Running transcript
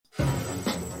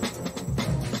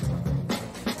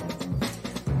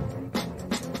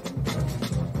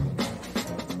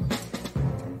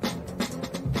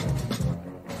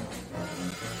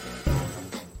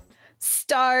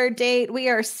Star date. We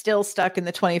are still stuck in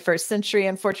the 21st century,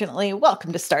 unfortunately.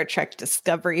 Welcome to Star Trek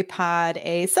Discovery Pod,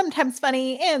 a sometimes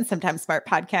funny and sometimes smart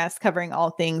podcast covering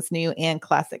all things new and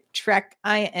classic Trek.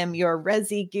 I am your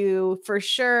Resi Goo, for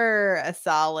sure a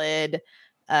solid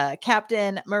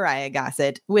Captain Mariah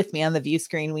Gossett. With me on the view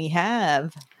screen, we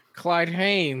have Clyde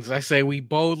Haynes. I say we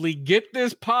boldly get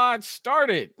this pod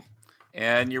started.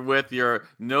 And you're with your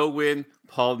no-win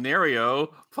Paulnario,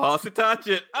 Paul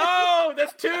Satachet. Oh,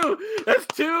 that's two. That's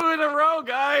two in a row,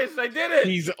 guys. I did it.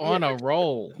 He's on a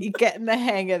roll. You're getting the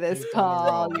hang of this,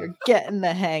 Paul. You're getting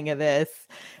the hang of this.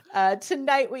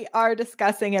 Tonight, we are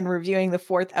discussing and reviewing the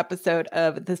fourth episode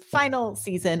of the final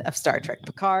season of Star Trek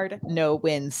Picard, No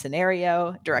Win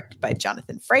Scenario, directed by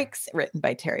Jonathan Frakes, written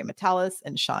by Terry Matalas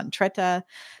and Sean Tretta.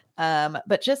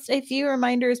 But just a few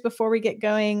reminders before we get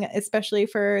going, especially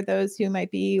for those who might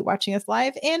be watching us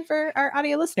live and for our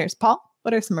audio listeners. Paul,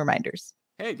 what are some reminders?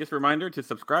 Hey, just a reminder to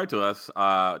subscribe to us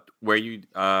where you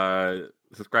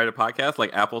subscribe to podcasts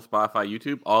like Apple, Spotify,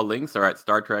 YouTube. All links are at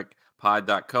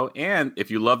StarTrekPod.co. And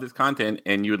if you love this content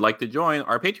and you would like to join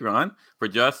our Patreon for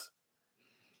just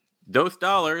those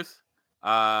dollars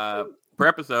per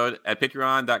episode at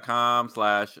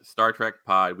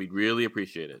patreon.com/StarTrekPod, we'd really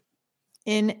appreciate it.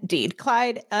 Indeed.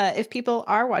 Clyde, if people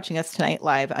are watching us tonight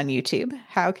live on YouTube,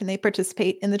 how can they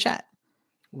participate in the chat?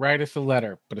 Write us a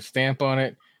letter, put a stamp on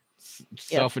it,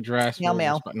 self-addressed.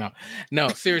 Mail. No,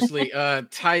 seriously,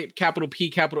 type capital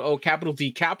P, capital O, capital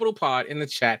D, capital pod in the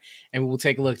chat, and we'll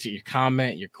take a look at your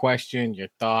comment, your question, your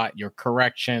thought, your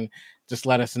correction. Just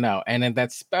let us know. And at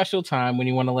that special time when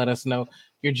you want to let us know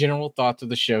your general thoughts of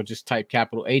the show, just type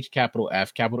capital H, capital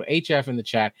F, capital HF in the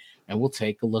chat, and we'll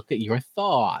take a look at your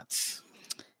thoughts.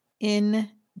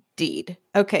 Indeed.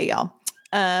 Okay, y'all.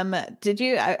 Did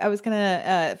you, I was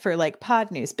gonna, for like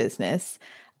pod news business,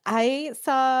 I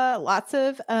saw lots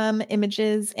of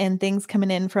images and things coming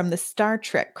in from the Star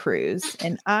Trek cruise.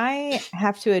 And I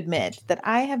have to admit that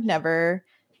I have never,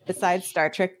 besides Star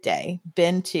Trek Day,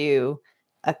 been to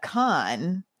a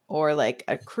con or like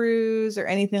a cruise or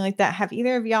anything like that. Have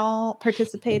either of y'all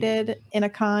participated in a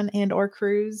con and or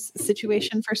cruise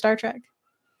situation for Star Trek?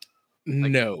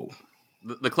 No.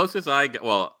 The closest I get,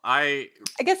 well, I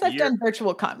guess I've done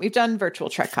virtual con. We've done virtual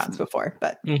Trek cons before,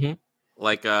 but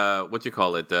like what you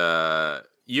call it?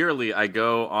 Yearly, I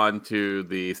go onto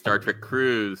the Star Trek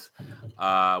Cruise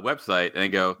website and I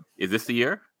go, "Is this the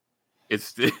year?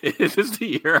 Is this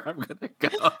the year I'm gonna go?"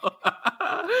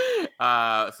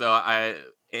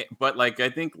 But like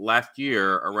I think last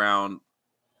year around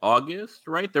August,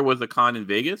 right? There was a con in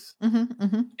Vegas,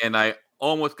 and I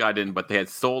almost got in, but they had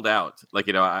sold out. Like,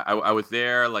 you know, I was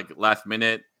there like last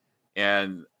minute,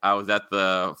 and I was at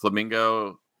the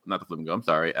Flamingo, not the Flamingo, I'm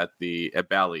sorry, at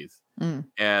Bally's.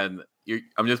 And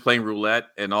I'm just playing roulette,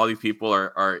 and all these people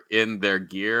are in their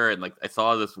gear, and like I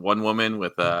saw this one woman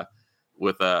with a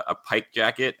Pike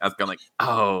jacket. I was kind of like,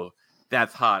 oh,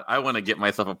 that's hot. I want to get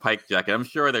myself a Pike jacket. I'm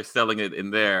sure they're selling it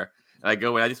in there. And I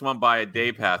go in, I just want to buy a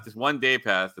day pass, just one day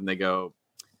pass, and they go,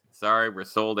 sorry, we're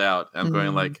sold out. And I'm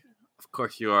going like, of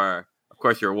course you are. Of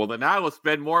course you are. Well, then I will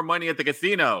spend more money at the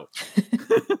casino.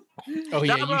 Oh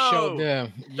yeah, you showed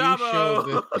them. You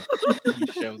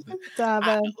showed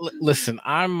them. Listen,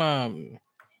 I've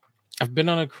been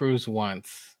on a cruise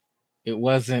once. It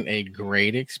wasn't a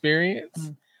great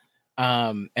experience.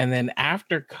 And then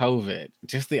after COVID,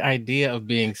 just the idea of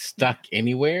being stuck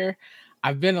anywhere,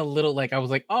 I've been a little like, I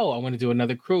was like, oh, I want to do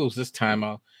another cruise. This time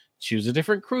I'll choose a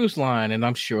different cruise line and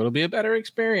I'm sure it'll be a better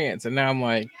experience. And now I'm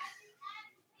like,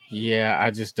 yeah,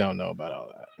 I just don't know about all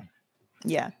that.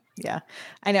 Yeah.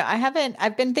 I know.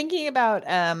 I've been thinking about,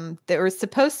 there was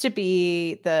supposed to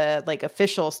be the like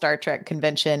official Star Trek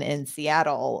convention in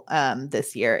Seattle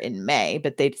this year in May,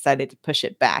 but they decided to push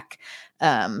it back.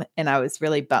 And I was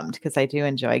really bummed because I do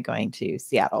enjoy going to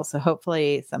Seattle. So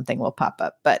hopefully something will pop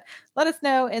up, but let us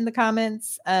know in the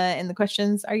comments, in the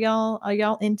questions. Are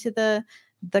y'all into the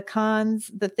cons,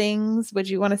 the things? Would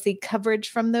you want to see coverage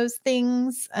from those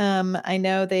things? I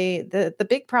know the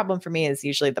big problem for me is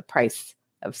usually the price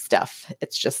of stuff.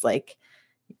 It's just like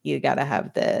you got to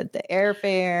have the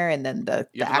airfare and then the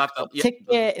actual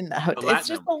ticket and the hotel. It's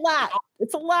just a lot.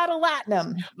 It's a lot of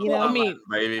latinum. You know, I mean,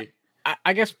 maybe.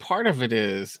 I guess part of it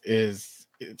is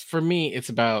for me, it's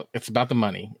about the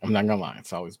money. I'm not gonna lie,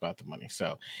 it's always about the money.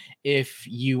 So if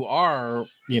you are,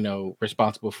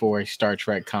 responsible for a Star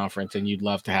Trek conference and you'd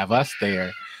love to have us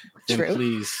there, then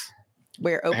please,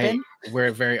 we're open. Hey,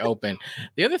 we're very open.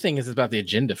 The other thing is about the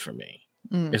agenda for me.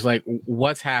 It's like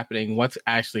what's happening, what's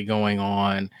actually going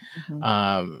on.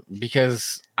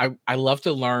 Because I love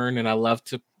to learn and I love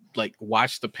to like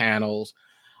watch the panels.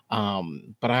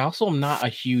 But I also am not a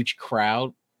huge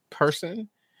crowd person.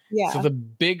 Yeah. So the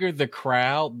bigger the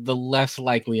crowd, the less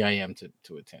likely I am to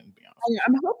attend, to be honest.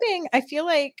 I'm hoping, I feel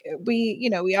like we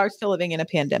are still living in a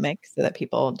pandemic, so that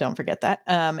people don't forget that.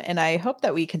 And I hope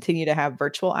that we continue to have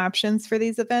virtual options for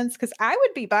these events, because I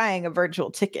would be buying a virtual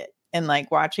ticket and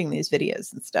like watching these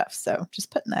videos and stuff. So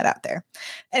just putting that out there.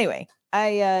 Anyway,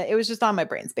 it was just on my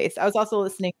brain space. I was also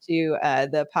listening to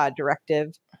the Pod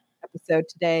Directive episode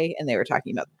today, and they were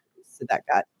talking about, so that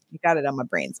got it on my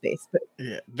brain space. But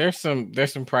yeah, there's some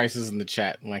prices in the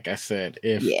chat. Like I said,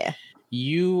 if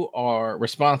you are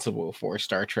responsible for a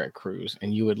Star Trek cruise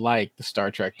and you would like the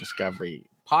Star Trek Discovery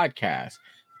podcast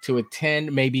to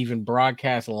attend, maybe even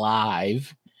broadcast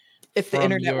live, if the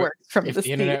internet works, if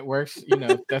the internet works,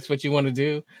 if that's what you want to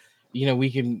do,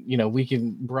 we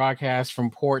can broadcast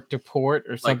from port to port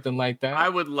or something like that. I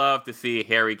would love to see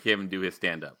Harry Kim do his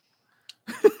stand-up.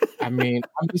 I mean,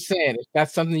 I'm just saying, if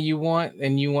that's something you want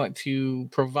and you want to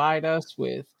provide us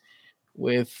with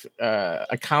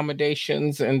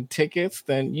accommodations and tickets,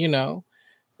 then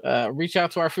reach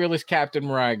out to our fearless captain,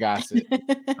 Mariah Gossett.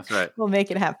 That's right. We'll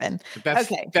make it happen.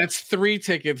 That's 3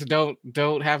 tickets.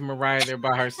 Don't have Mariah there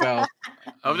by herself.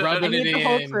 I need the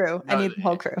whole crew. I need the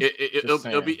whole crew. It'll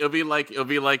be like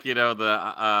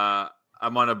the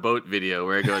I'm on a boat video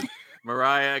where it goes.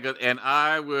 Mariah goes, and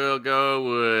I will go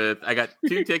with. I got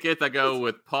 2 tickets. I go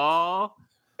with Paul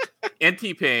and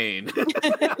T-Pain.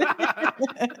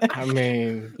 I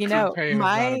mean, T-Pain is not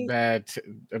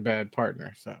a bad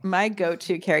partner. So my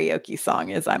go-to karaoke song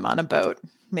is "I'm on a Boat."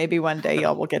 Maybe one day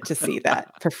y'all will get to see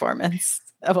that performance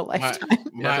of a lifetime.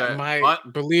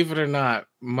 Believe it or not,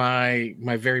 my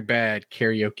very bad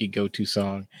karaoke go-to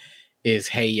song is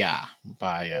 "Hey Ya"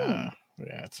 by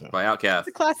by Outkast.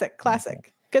 It's a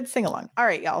classic. Good sing along. All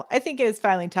right, y'all. I think it is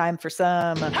finally time for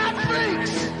some hot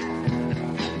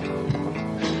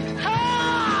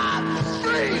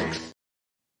freaks.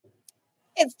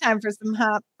 It's time for some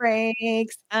hot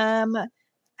breaks. I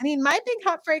mean, my big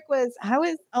hot break was I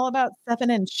was all about Seven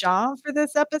and Shaw for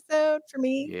this episode for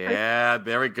me. Yeah,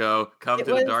 there we go. Come to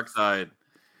the dark side.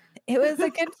 It was a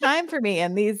good time for me,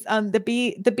 and these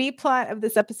the B plot of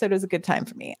this episode was a good time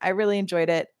for me. I really enjoyed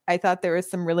it. I thought there was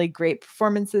some really great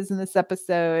performances in this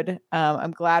episode.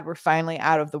 I'm glad we're finally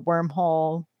out of the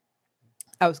wormhole.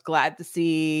 I was glad to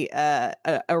see a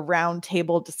round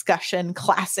table discussion,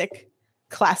 classic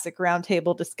round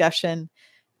table discussion,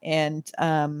 and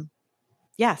some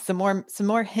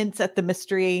more hints at the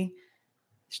mystery.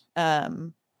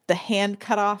 The hand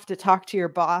cut off to talk to your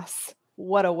boss.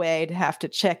 What a way to have to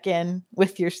check in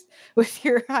with your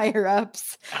higher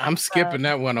ups. I'm skipping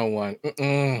that 101.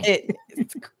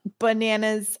 It's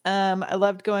bananas. I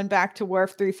loved going back to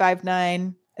Wharf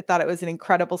 359. I thought it was an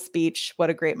incredible speech.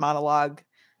 What a great monologue.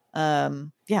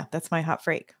 That's my hot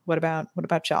freak. What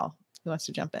about y'all? Who wants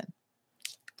to jump in?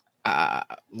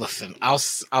 Listen, I'll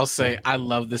say I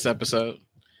love this episode.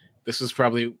 This was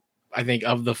probably, I think,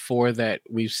 of the 4 that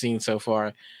we've seen so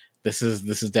far, this is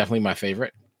definitely my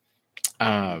favorite.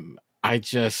 I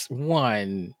just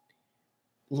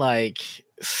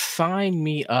sign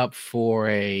me up for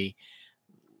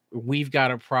we've got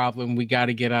a problem. We got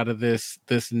to get out of this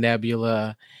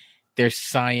nebula. There's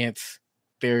science.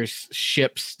 There's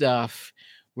ship stuff.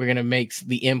 We're going to make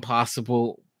the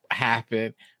impossible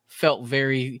happen. Felt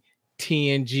very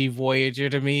TNG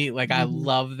Voyager to me. Like, I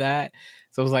love that.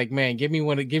 So I was like, man, give me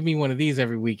one of these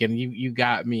every weekend. You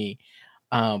got me.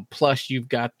 Plus you've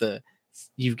got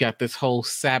this whole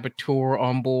saboteur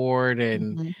on board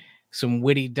and some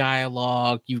witty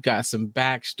dialogue. You've got some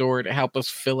backstory to help us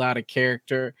fill out a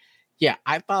character. Yeah,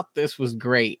 I thought this was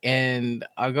great. And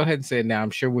I'll go ahead and say it now.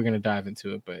 I'm sure we're going to dive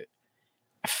into it, but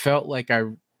I felt like I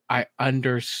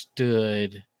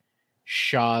understood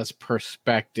Shaw's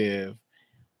perspective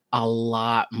a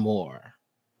lot more.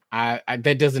 I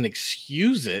that doesn't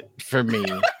excuse it for me,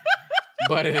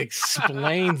 but it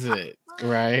explains it,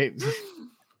 right?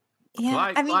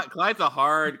 Yeah, Clyde's a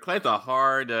hard he's a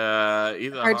hard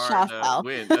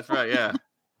win. That's right, yeah.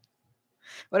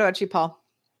 What about you, Paul?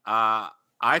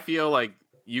 I feel like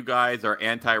you guys are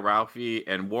anti-Ralphie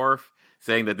and Worf,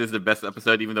 saying that this is the best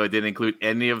episode, even though it didn't include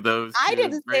any of those. I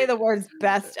didn't say the words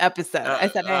best episode. I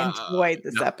said I enjoyed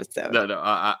this episode.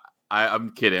 No,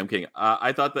 I'm kidding.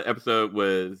 I thought the episode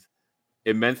was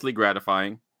immensely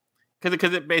gratifying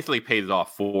because it basically pays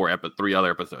off 3 other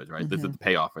episodes, right? This is the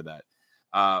payoff for that.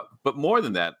 But more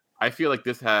than that, I feel like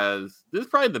this is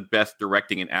probably the best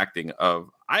directing and acting of,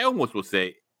 I almost will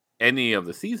say, any of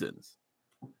the seasons.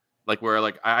 Like where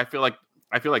I feel like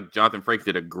Jonathan Frakes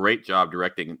did a great job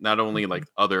directing not only like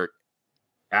other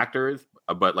actors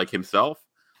but like himself.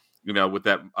 with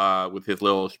that with his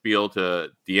little spiel to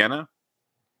Deanna.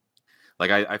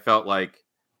 Like I felt like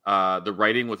the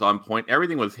writing was on point.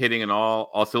 Everything was hitting in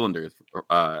all cylinders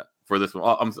for this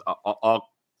one.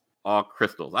 All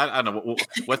crystals. I don't know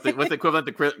what's the equivalent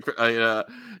to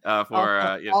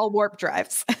for all warp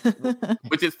drives.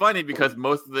 Which is funny because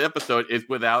most of the episode is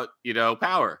without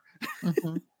power.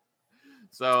 Mm-hmm.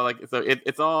 So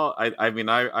it's all. I mean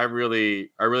I really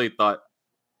thought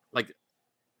like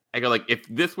I go like if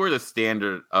this were the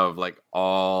standard of like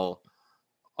all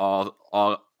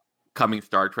coming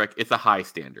Star Trek, it's a high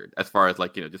standard as far as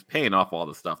like just paying off all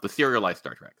the stuff, the serialized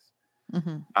Star Treks.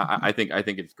 Mm-hmm. I think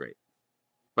it's great.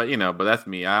 But but that's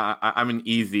me. I'm an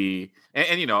easy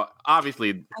and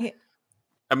obviously.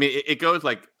 I mean, it goes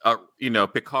like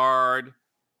Picard,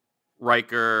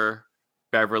 Riker,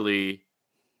 Beverly,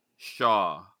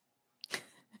 Shaw.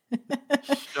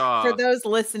 For those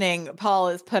listening, Paul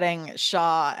is putting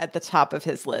Shaw at the top of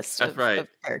his list of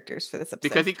characters for this episode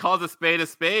because he calls a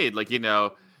spade. Like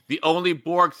the only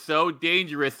Borg so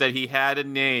dangerous that he had a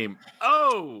name.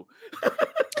 Oh.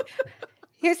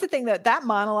 Here's the thing, though. That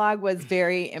monologue was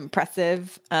very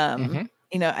impressive. I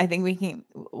think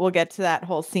we'll get to that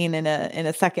whole scene in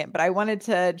a second, but I wanted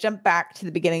to jump back to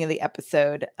the beginning of the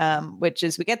episode, which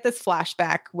is we get this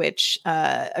flashback, which,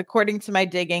 according to my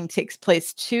digging, takes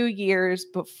place 2 years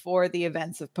before the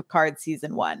events of Picard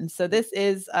season 1. So this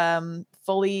is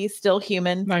fully still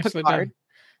human Nicely Picard.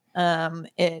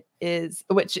 It is,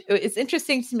 which it's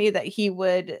interesting to me that he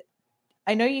would.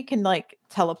 I know you can like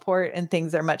teleport and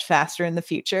things are much faster in the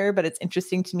future, but it's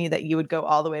interesting to me that you would go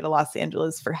all the way to Los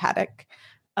Angeles for Haddock.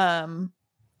 I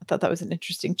thought that was an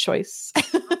interesting choice.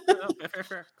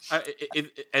 Fair.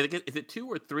 Is it 2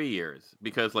 or 3 years?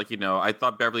 Because I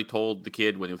thought Beverly told the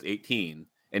kid when he was 18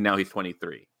 and now he's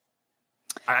 23.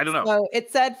 I don't know. So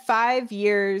it said 5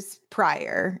 years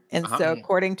prior. And so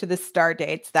according to the star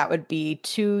dates, that would be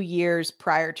 2 years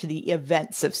prior to the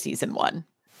events of season 1.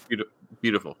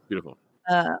 Beautiful.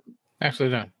 Actually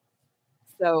done.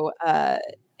 So, and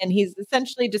he's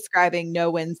essentially describing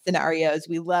no-win scenarios.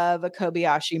 We love a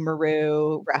Kobayashi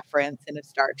Maru reference in a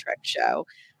Star Trek show.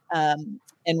 And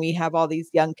we have all these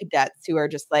young cadets who are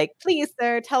just like, please,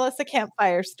 sir, tell us a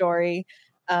campfire story,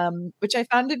 which I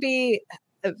found to be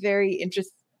a very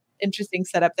interesting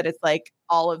setup, that it's like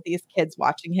all of these kids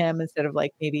watching him instead of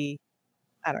like maybe,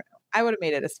 I don't know. I would have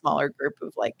made it a smaller group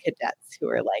of like cadets who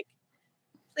are like,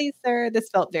 please, sir. This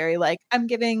felt very like I'm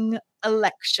giving a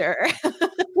lecture.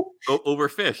 Over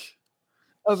fish.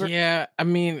 Yeah, I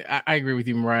mean, I agree with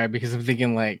you, Mariah, because I'm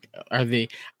thinking like, are they?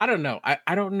 I don't know.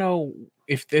 I don't know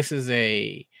if this is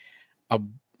is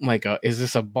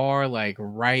this a bar like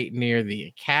right near the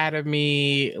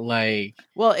academy? Like,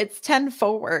 well, it's 10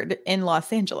 Forward in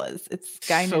Los Angeles. It's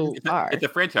Guyman's bar. It's a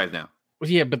franchise now.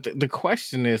 Yeah, but the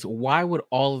question is, why would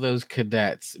all of those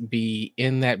cadets be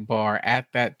in that bar at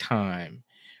that time?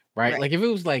 Right? Like if it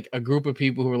was like a group of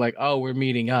people who were like, oh, we're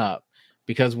meeting up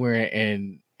because we're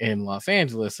in Los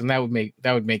Angeles, and that would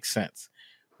make sense,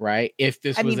 right? If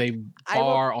this was a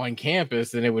bar on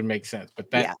campus, then it would make sense.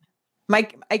 But that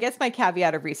I guess my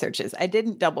caveat of research is I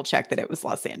didn't double check that it was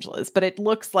Los Angeles, but it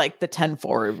looks like the 10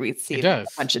 Forward we've seen a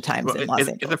bunch of times in Los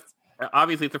Angeles.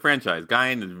 Obviously, it's a franchise.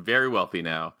 Guyan is very wealthy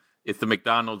now. It's the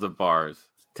McDonald's of bars.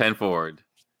 10 Forward.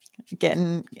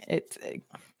 It's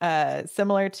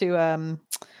similar to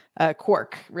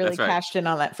Quark. Really cashed in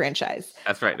on that franchise.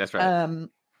 That's right.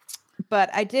 But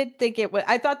I did think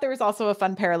I thought there was also a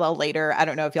fun parallel later. I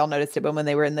don't know if y'all noticed it, but when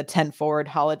they were in the 10 Forward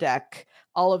holodeck,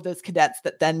 all of those cadets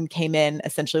that then came in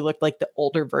essentially looked like the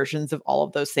older versions of all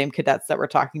of those same cadets that were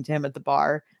talking to him at the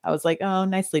bar. I was like, oh,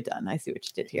 nicely done. I see what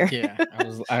you did here. Yeah,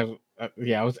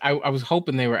 I was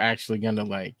hoping they were actually gonna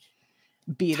like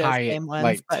be those same ones,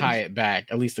 like tie it back,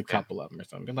 at least a couple of them or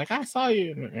something. Like I saw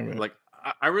you. Like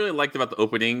I really liked about the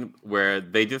opening where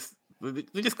they just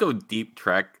go deep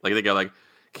Trek. Like they go like,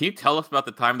 can you tell us about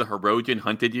the time the Herodian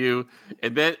hunted you?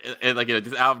 And then,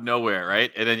 just out of nowhere,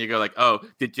 right? And then you go like, oh,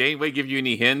 did Janeway give you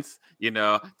any hints?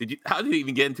 How did you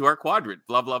even get into our quadrant?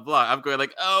 Blah, blah, blah. I'm going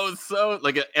like, oh, so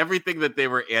like everything that they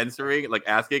were answering, like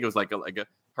asking, it was like a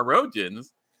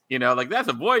Herodians, that's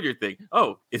a Voyager thing.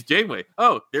 Oh, it's Janeway.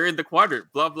 Oh, they're in the quadrant.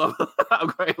 Blah, blah, blah.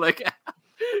 I'm going like,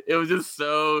 it was just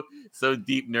so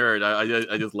deep nerd.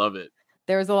 I just love it.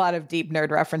 There was a lot of deep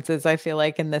nerd references, I feel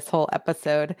like, in this whole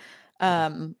episode.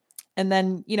 And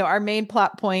then, our main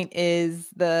plot point is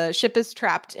the ship is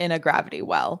trapped in a gravity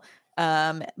well.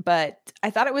 But I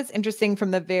thought it was interesting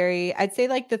from I'd say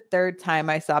like the third time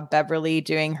I saw Beverly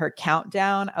doing her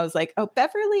countdown, I was like, oh,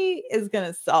 Beverly is going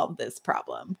to solve this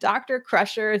problem. Dr.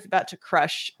 Crusher is about to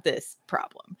crush this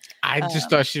problem. I just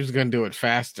thought she was going to do it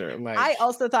faster. Like, I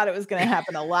also thought it was going to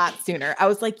happen a lot sooner. I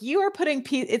was like, you are putting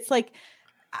it's like,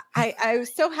 I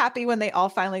was so happy when they all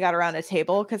finally got around a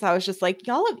table, because I was just like,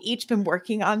 y'all have each been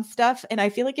working on stuff. And I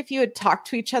feel like if you had talked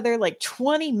to each other like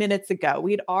 20 minutes ago,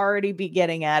 we'd already be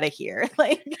getting out of here.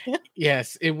 Like,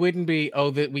 yes, it wouldn't be,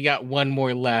 that we got one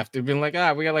more left. It'd been like,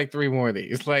 we got like 3 more of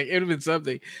these. Like, it'd have been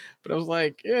something. But I was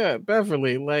like, yeah,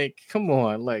 Beverly, like, come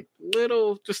on, like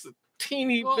just a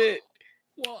teeny bit.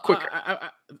 Quicker.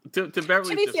 To Beverly,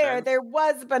 to be fair, there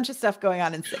was a bunch of stuff going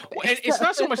on in sick bay. And it's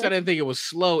not so much that I didn't think it was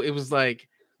slow. It was like,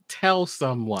 tell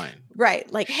someone,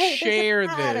 right? Like, hey, share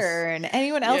there's a pattern. this.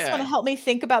 Anyone else want to help me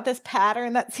think about this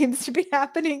pattern that seems to be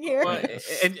happening here? Well,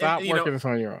 Stop working this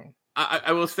on your own.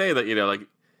 I will say that, like,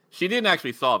 she didn't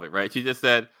actually solve it, right? She just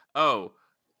said, oh,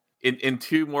 in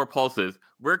 2 more pulses,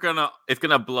 it's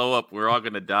gonna blow up. We're all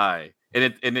gonna die.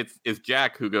 And it's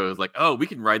Jack who goes like, oh, we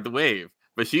can ride the wave.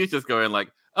 But she's just going like,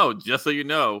 oh, just so you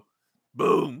know,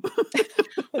 boom.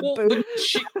 Well, boom.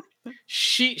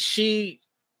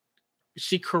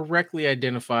 She correctly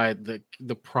identified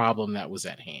the problem that was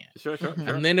at hand. Sure.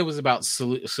 And then it was about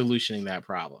solutioning that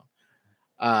problem.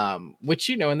 Which,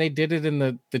 and they did it in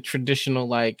the traditional,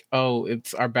 like, oh,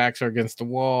 it's our backs are against the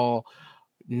wall.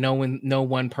 No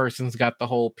one person's got the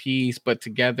whole piece, but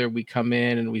together we come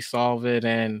in and we solve it,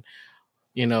 and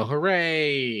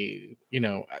hooray.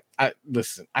 I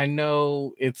listen, I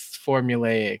know it's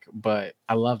formulaic, but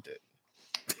I loved it.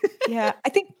 Yeah, I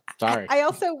think Sorry. I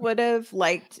also would have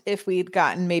liked if we'd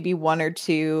gotten maybe 1 or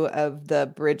 2 of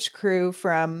the bridge crew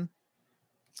from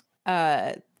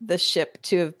the ship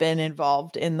to have been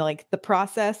involved in like the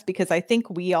process, because I think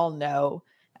we all know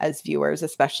as viewers,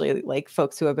 especially like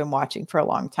folks who have been watching for a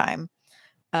long time,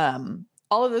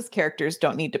 all of those characters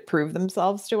don't need to prove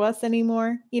themselves to us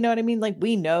anymore. You know what I mean? Like,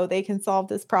 we know they can solve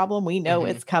this problem. We know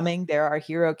it's coming. There are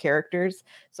hero characters.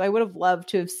 So I would have loved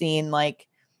to have seen like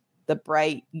the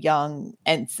bright young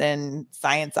ensign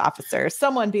science officer,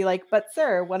 someone be like, but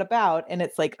sir, what about? And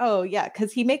it's like, oh yeah,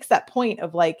 because he makes that point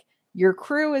of like, your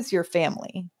crew is your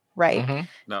family, right?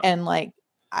 No. And like,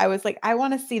 I was like, I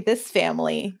want to see this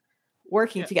family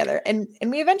working together. And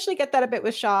we eventually get that a bit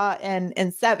with Shaw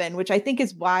and Seven, which I think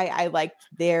is why I liked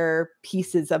their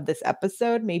pieces of this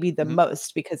episode maybe the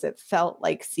most, because it felt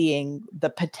like seeing the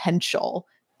potential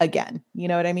again. You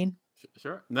know what I mean?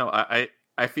 Sure. No, I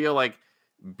feel like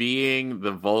being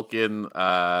the Vulcan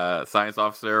science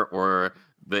officer, or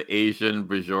the Asian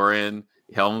Bajoran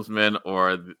helmsman,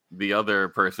 or the other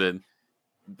person,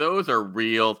 those are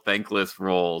real thankless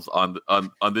roles on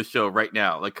this show right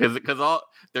now. Like, because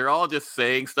they're all just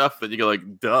saying stuff that you go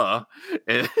like, duh,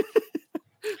 and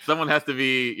someone has to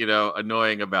be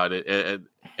annoying about it,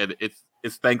 and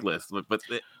it's thankless, but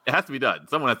it has to be done.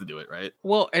 Someone has to do it, right?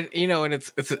 Well, and and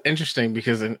it's interesting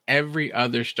because in every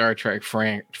other Star Trek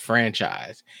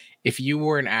franchise, if you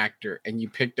were an actor and you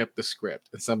picked up the script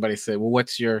and somebody said, well,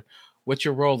 what's your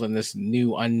role in this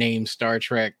new unnamed Star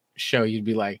Trek show? You'd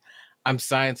be like, I'm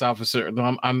science officer.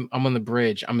 I'm on the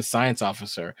bridge. I'm a science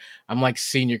officer. I'm like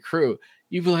senior crew.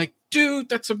 You'd be like, dude,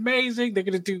 that's amazing. They're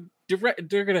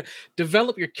gonna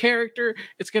develop your character.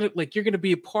 It's gonna, like, you're gonna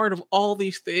be a part of all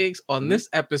these things. On this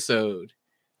episode,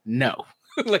 no.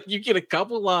 Like, you get a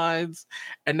couple lines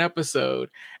an episode,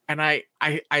 and I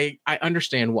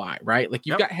understand why, right? Like,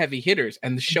 you've got heavy hitters,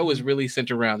 and the show is really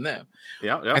centered around them.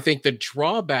 Yeah. I think the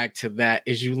drawback to that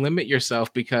is you limit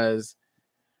yourself, because,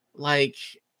 like,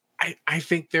 I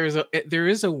think there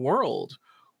is a world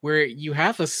where you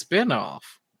have a spinoff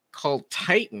called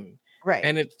Titan, right?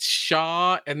 And it's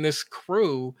Shaw and this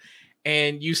crew,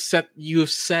 and you've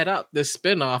set up this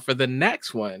spinoff for the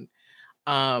next one.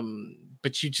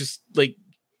 But you just, like,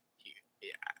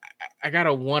 I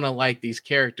gotta want to like these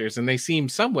characters, and they seem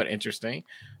somewhat interesting.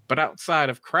 But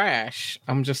outside of Crash,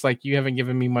 I'm just like, you haven't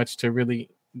given me much to really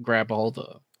grab a hold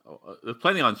of. There's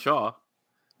plenty on Shaw,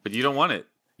 but you don't want it.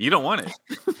 You don't want it.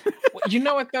 Well, you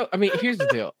know what though? I mean, here's the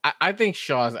deal. I think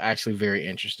Shaw is actually very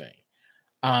interesting.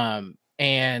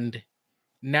 And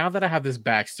now that I have this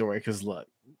backstory, because look,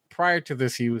 prior to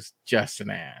this, he was just an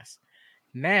ass.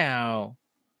 Now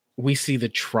we see the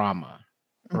trauma,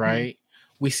 right?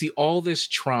 We see all this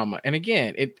trauma. And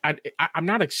again, I'm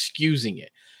not excusing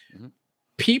it.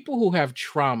 People who have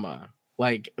trauma,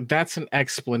 like, that's an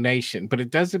explanation, but it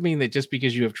doesn't mean that just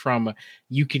because you have trauma,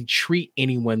 you can treat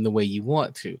anyone the way you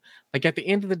want to. Like, at the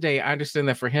end of the day, I understand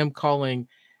that for him calling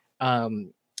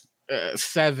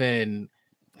Seven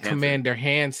Commander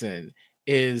Hansen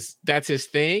that's his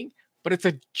thing, but it's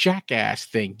a jackass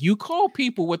thing. You call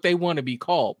people what they want to be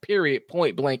called, period,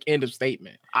 point blank, end of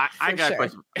statement. I got a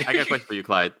question. I got a question for you,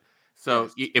 Clyde. So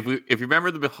yes. If you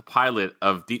remember the pilot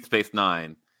of Deep Space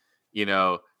Nine,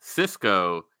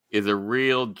 Sisko is a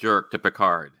real jerk to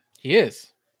Picard. He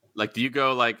is. Like, do you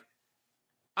go like,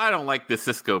 I don't like this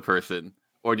Sisko person,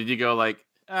 or did you go like,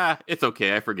 it's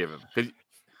okay, I forgive him?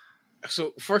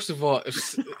 So first of all,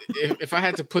 if I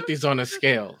had to put these on a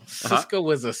scale, Sisko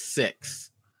was a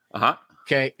 6.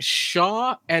 Okay,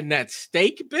 Shaw and that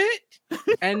steak bit,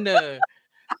 and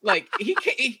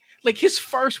his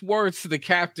first words to the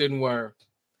captain were,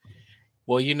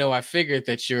 "Well, I figured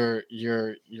that your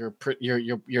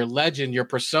legend, your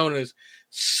persona's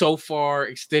so far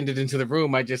extended into the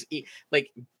room. I just eat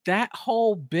that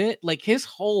whole bit, his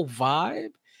whole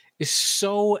vibe is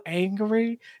so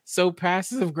angry, so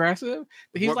passive aggressive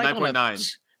that he's like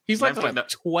 9.9. He's like on a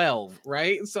 12,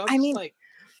 right? So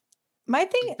my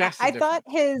thing, I thought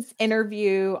his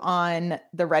interview on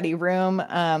the Ready Room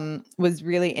was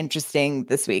really interesting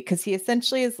this week because he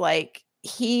essentially is like,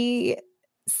 he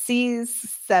sees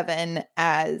Seven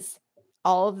as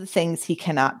all of the things he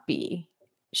cannot be.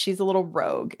 She's a little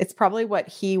rogue. It's probably what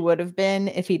he would have been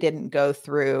if he didn't go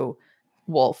through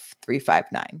Wolf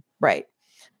 359, right?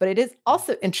 But it is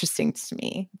also interesting to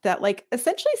me that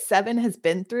essentially Seven has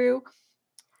been through,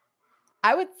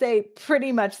 I would say,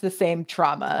 pretty much the same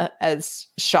trauma as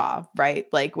Shaw, right?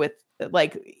 With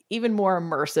even more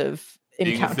immersive encounters.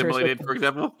 Being assimilated, for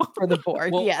example, for the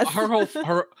Borg. Yes, her whole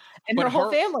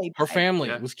family. Her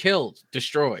family was killed,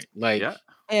 destroyed.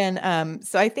 And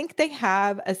so I think they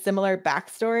have a similar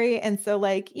backstory. And so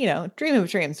Dream of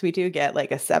Dreams, we do get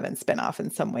a Seven spinoff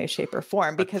in some way, shape, or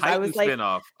form, because I was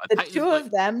the two of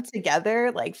them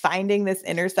together, finding this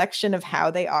intersection of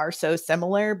how they are so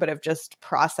similar, but have just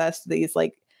processed these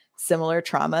similar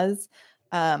traumas.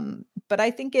 But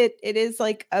I think it is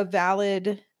a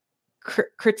valid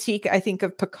critique, I think,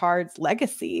 of Picard's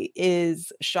legacy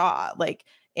is Shaw,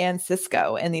 and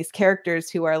Sisko, and these characters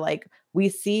who are we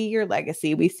see your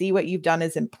legacy, we see what you've done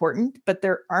is important, but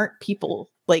there aren't people,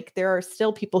 there are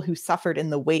still people who suffered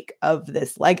in the wake of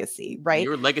this legacy, right?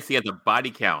 Your legacy has a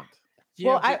body count.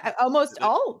 Well, almost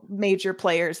all major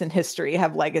players in history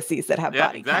have legacies that have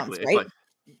body counts, right?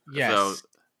 Yes. So,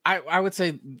 I would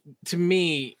say, to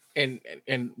me, and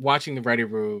watching the Ready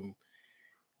Room,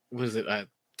 was it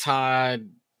Todd?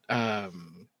 I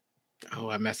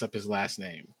messed up his last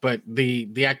name, but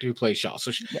the actor who plays Shaw.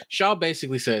 So Shaw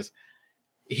basically says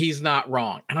he's not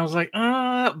wrong, and I was like,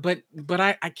 but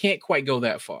I can't quite go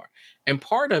that far. And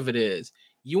part of it is,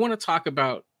 you want to talk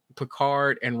about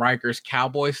Picard and Riker's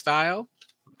cowboy style.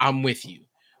 I'm with you,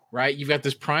 right? You've got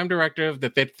this prime directive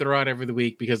that they throw out every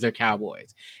week because they're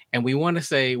cowboys, and we want to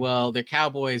say, well, they're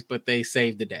cowboys, but they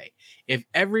saved the day. If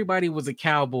everybody was a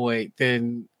cowboy,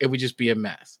 then it would just be a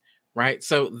mess, right?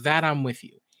 So that I'm with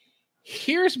you.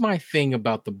 Here's my thing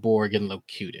about the Borg and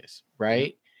Locutus,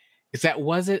 right? Is that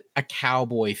wasn't a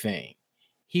cowboy thing.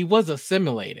 He was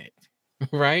assimilated,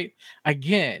 right?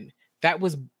 Again, that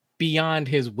was beyond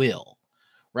his will,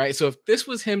 right? So if this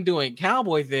was him doing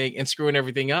cowboy thing and screwing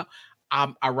everything up,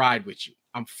 I ride with you.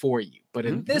 I'm for you. But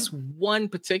in this one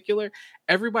particular,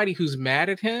 everybody who's mad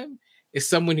at him is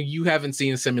someone who you haven't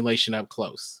seen simulation up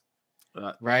close.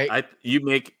 Right, you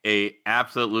make a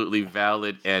absolutely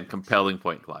valid and compelling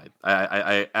point, Clyde.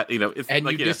 It's and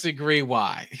you disagree.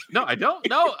 Why? No, I don't.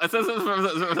 No, I say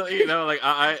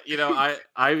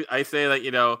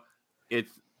that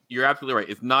it's, you're absolutely right.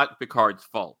 It's not Picard's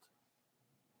fault.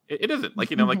 It isn't.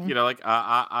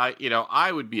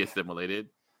 I would be assimilated.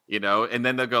 And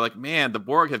then they'll go man, the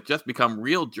Borg have just become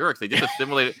real jerks. They just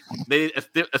assimilated. They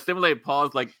assimilated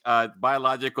Paul's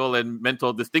biological and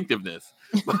mental distinctiveness.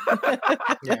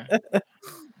 Yeah.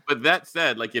 But that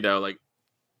said,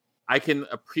 I can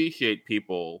appreciate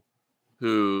people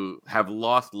who have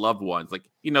lost loved ones,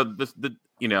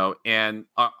 and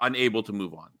are unable to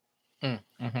move on.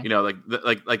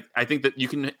 Mm-hmm. I think that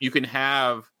you can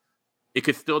have, it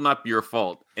could still not be your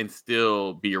fault and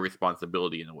still be your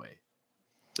responsibility in a way.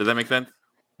 Does that make sense?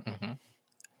 Mm-hmm.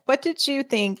 What did you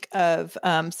think of,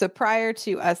 so prior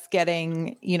to us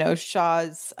getting,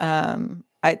 Shaw's,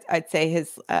 I'd say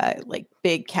his,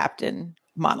 big captain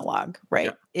monologue, right?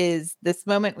 Yeah. Is this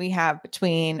moment we have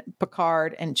between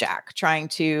Picard and Jack trying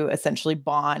to essentially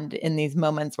bond in these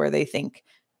moments where they think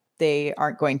they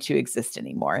aren't going to exist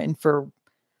anymore. And for,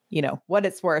 what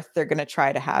it's worth, they're going to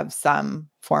try to have some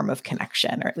form of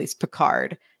connection, or at least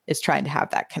Picard is trying to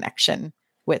have that connection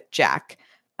with Jack.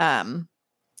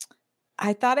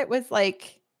 I thought it was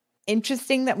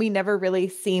interesting that we never really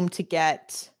seem to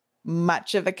get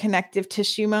much of a connective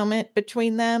tissue moment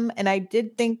between them. And I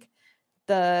did think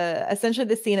essentially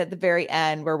the scene at the very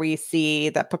end where we see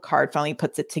that Picard finally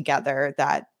puts it together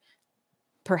that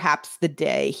perhaps the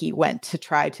day he went to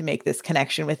try to make this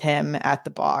connection with him at the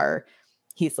bar,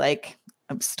 he's like,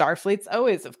 Starfleet's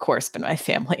always, of course, been my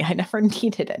family. I never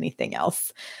needed anything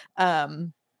else. I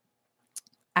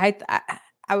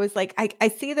was like, I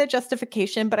see the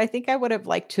justification, but I think I would have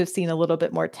liked to have seen a little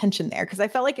bit more tension there because I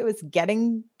felt like it was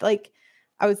getting like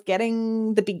I was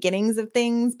getting the beginnings of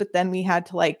things, but then we had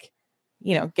to like,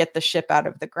 get the ship out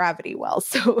of the gravity well.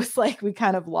 So it was like we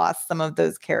kind of lost some of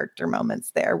those character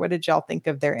moments there. What did y'all think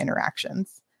of their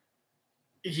interactions?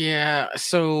 Yeah,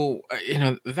 so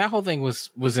that whole thing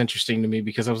was interesting to me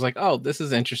because I was like, oh, this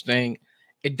is interesting.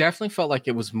 It definitely felt like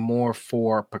it was more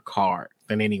for Picard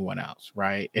than anyone else,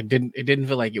 right? It didn't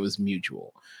feel like it was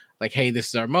mutual. Like, hey, this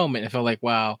is our moment. It felt like,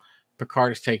 wow,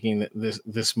 Picard is taking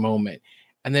this moment.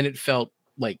 And then it felt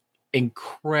like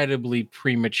incredibly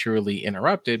prematurely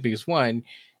interrupted because one, you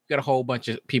got a whole bunch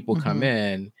of people come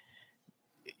in,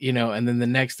 and then the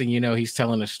next thing you know, he's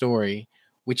telling a story,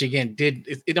 which again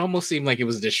it almost seemed like it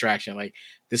was a distraction. Like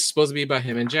this is supposed to be about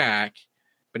him and Jack,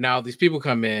 but now these people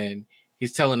come in.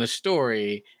 He's telling a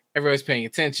story. Everybody's paying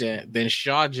attention. Then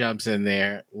Shaw jumps in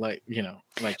there, like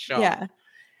Shaw. Yeah.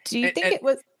 Do you think it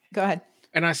was? Go ahead.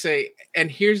 And I say,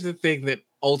 and here's the thing that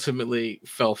ultimately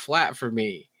fell flat for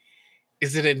me,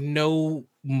 is that at no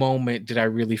moment did I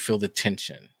really feel the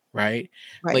tension. Right.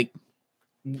 Like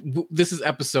this is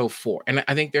episode 4, and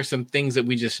I think there's some things that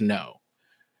we just know.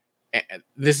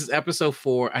 This is episode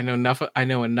 4. I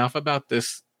know enough about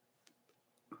this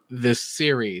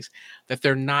series that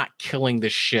they're not killing the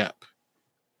ship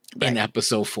in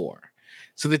episode 4.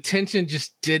 So the tension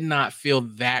just did not feel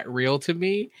that real to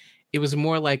me. It was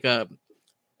more like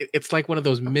it's like one of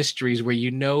those mysteries where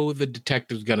the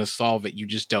detective's going to solve it. You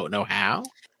just don't know how.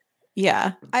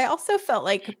 Yeah. I also felt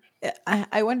like,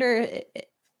 I wonder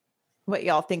what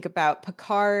y'all think about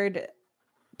Picard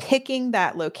picking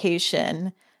that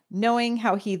location, knowing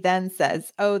how he then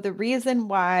says, oh, the reason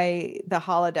why the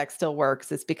holodeck still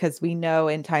works is because we know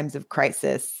in times of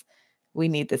crisis, we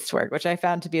need this to work, which I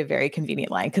found to be a very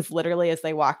convenient line. Because literally as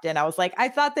they walked in, I was like, I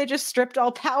thought they just stripped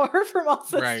all power from all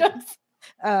systems.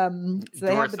 So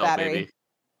they have the battery.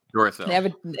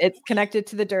 Duracell. It's connected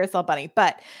to the Duracell bunny.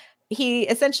 But he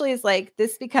essentially is like,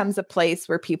 this becomes a place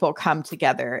where people come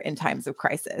together in times of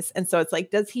crisis. And so it's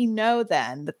like, does he know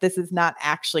then that this is not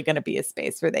actually going to be a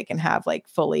space where they can have like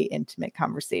fully intimate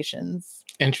conversations?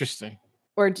 Interesting.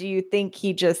 Or do you think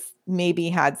he just maybe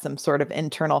had some sort of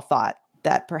internal thought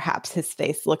that perhaps his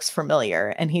face looks familiar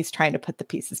and he's trying to put the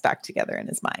pieces back together in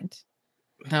his mind?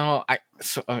 No,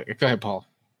 go ahead, Paul.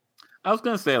 I was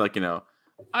going to say,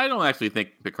 I don't actually think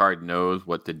Picard knows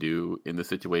what to do in the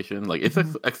situation. Like, it's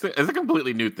a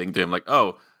completely new thing to him. Like,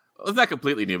 oh, it's not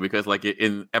completely new because, like,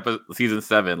 in season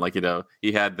 7,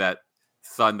 he had that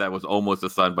son that was almost a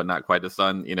son but not quite a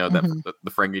son. That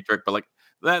the Ferengi trick. But like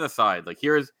that aside, like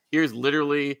here's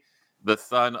literally the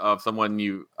son of someone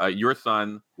your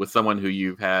son with someone who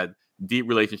you've had deep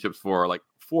relationships for like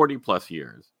 40 plus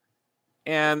years,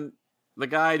 and the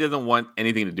guy doesn't want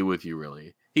anything to do with you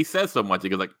really. He says so much. He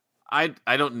goes like,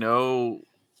 I don't know.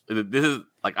 This is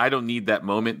like, I don't need that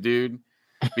moment, dude,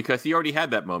 because he already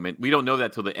had that moment. We don't know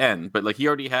that till the end, but like he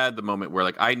already had the moment where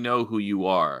like, I know who you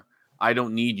are. I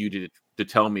don't need you to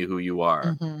tell me who you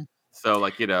are. So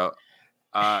like,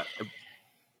 but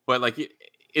like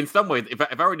in some ways, if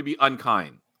I were to be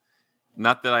unkind,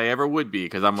 not that I ever would be,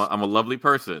 because I'm a lovely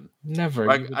person. Never,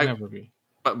 like, never be.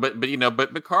 But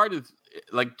Picard is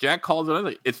like, Jack calls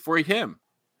it. It's for him.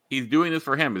 He's doing this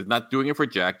for him. He's not doing it for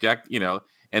Jack. Jack,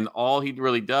 and all he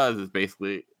really does is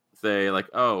basically say like,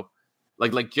 oh,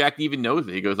 like Jack even knows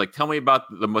it. He goes like, tell me about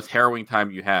the most harrowing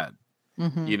time you had,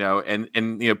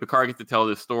 and Picard gets to tell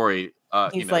this story.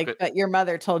 He's like, but your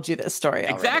mother told you this story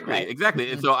already,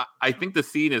 exactly. And so I think the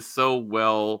scene is so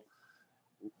well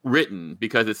written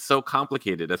because it's so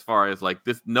complicated as far as like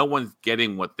this. No one's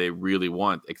getting what they really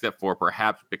want except for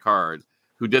perhaps Picard,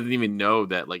 who doesn't even know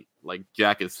that like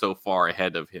Jack is so far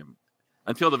ahead of him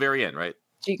until the very end, right?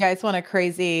 Do you guys want a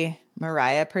crazy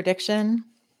Mariah prediction?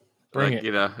 Bring it.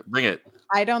 Bring it.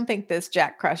 I don't think this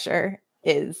Jack Crusher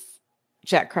is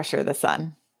Jack Crusher the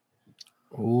son.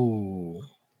 Ooh.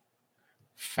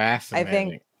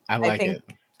 Fascinating. I think it.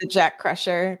 The Jack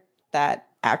Crusher that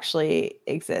actually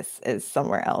exists is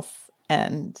somewhere else.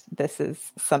 And this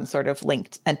is some sort of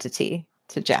linked entity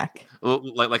to Jack.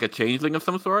 Like a changeling of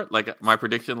some sort? Like my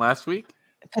prediction last week?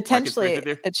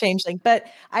 Potentially a changeling. But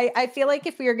I feel like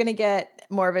if we were going to get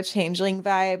more of a changeling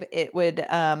vibe, it would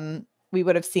we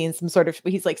would have seen some sort of,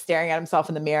 he's like staring at himself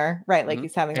in the mirror, right? Like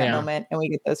he's having that moment, and we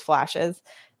get those flashes.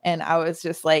 And I was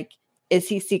just like, is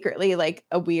he secretly like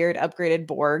a weird upgraded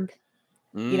Borg?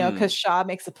 You know, because Shaw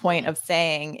makes a point of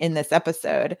saying in this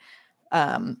episode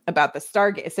about the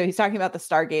Stargazer. So he's talking about the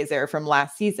Stargazer from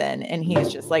last season, and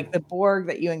he's just like, the Borg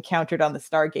that you encountered on the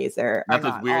Stargazer are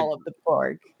not all of the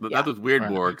Borg. Not those weird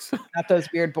Borgs. Not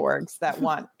those weird Borgs that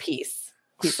want peace.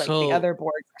 He's like, the other Borgs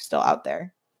are still out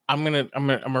there. I'm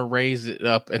gonna raise it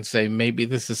up and say maybe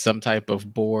this is some type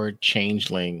of Borg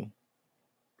changeling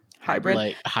hybrid.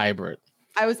 Like hybrid.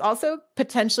 I was also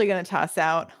potentially going to toss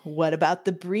out, what about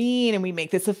the Breen? And we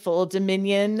make this a full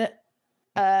Dominion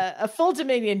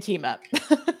team up.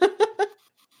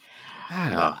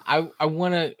 I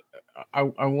want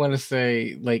to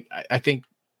say, like, I think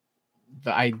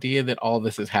the idea that all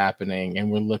this is happening and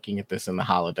we're looking at this in the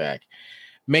holodeck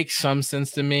makes some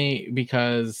sense to me,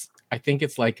 because I think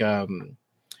it's like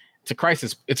it's a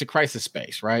crisis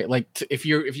space, right? Like if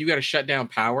you got to shut down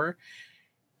power,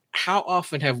 how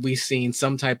often have we seen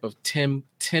some type of 10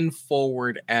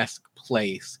 forward-esque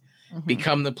place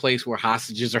become the place where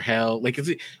hostages are held? Like,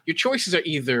 your choices are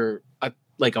either a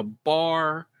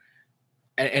bar,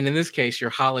 and in this case,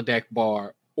 your holodeck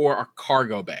bar, or a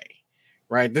cargo bay,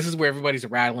 right? This is where everybody's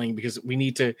rattling because we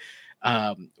need to,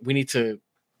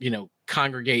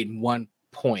 congregate in one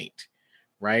point,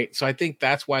 right? So I think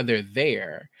that's why they're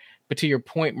there. But to your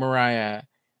point, Mariah,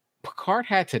 Picard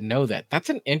had to know that.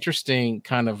 That's an interesting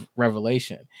kind of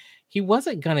revelation. He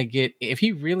wasn't going to get, if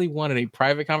he really wanted a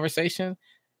private conversation,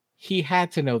 he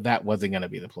had to know that wasn't going to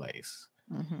be the place.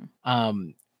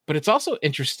 But it's also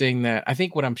interesting that I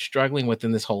think what I'm struggling with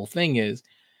in this whole thing is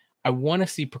I want to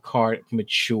see Picard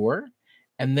mature.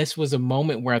 And this was a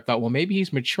moment where I thought, well, maybe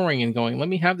he's maturing and going, let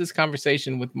me have this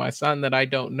conversation with my son that I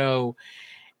don't know.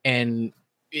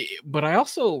 But I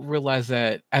also realized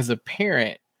that as a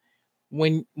parent,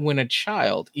 when a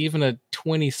child, even a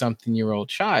 20-something-year-old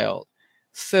child,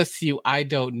 says to you, I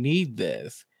don't need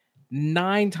this,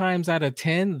 9 times out of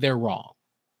 10, they're wrong,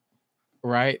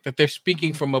 right? That they're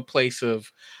speaking from a place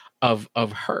of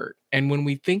hurt. And when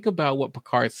we think about what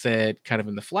Picard said kind of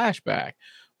in the flashback,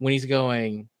 when he's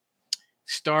going,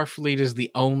 Starfleet is the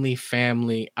only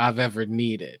family I've ever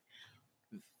needed.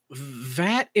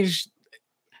 That is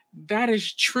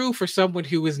true for someone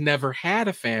who has never had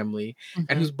a family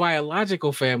and whose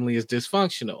biological family is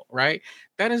dysfunctional, right?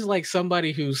 That is like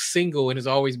somebody who's single and has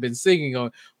always been singing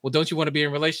on, well, don't you want to be in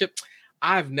a relationship?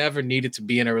 I've never needed to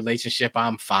be in a relationship.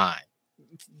 I'm fine.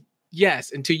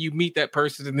 Yes, until you meet that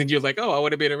person and then you're like, oh, I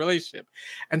want to be in a relationship.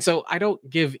 And so I don't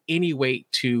give any weight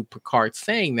to Picard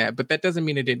saying that, but that doesn't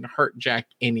mean it didn't hurt Jack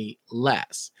any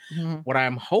less. What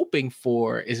I'm hoping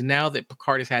for is now that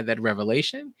Picard has had that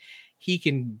revelation, he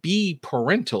can be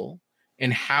parental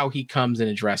in how he comes and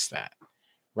address that,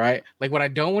 right? Like what I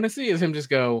don't want to see is him just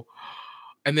go,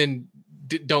 and then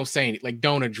don't say anything, like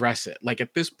don't address it. Like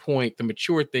at this point, the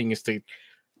mature thing is to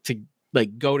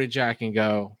like go to Jack and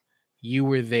go, you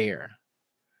were there,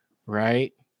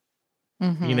 right?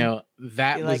 You know,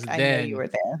 that Be was like, then. I know you were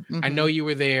there. I know you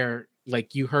were there.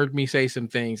 Like you heard me say some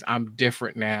things. I'm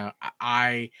different now.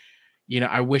 I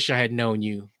wish I had known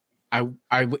you.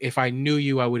 If I knew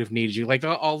you, I would have needed you. Like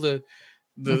all the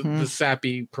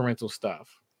sappy parental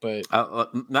stuff. But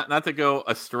not to go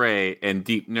astray and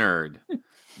deep nerd,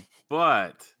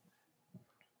 but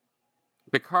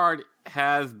Picard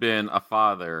has been a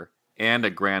father and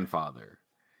a grandfather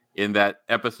in that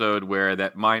episode where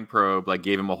that mind probe like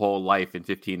gave him a whole life in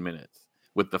 15 minutes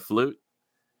with the flute.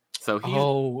 So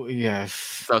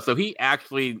so he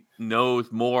actually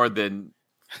knows more than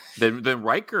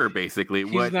Riker, basically.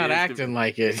 He's not acting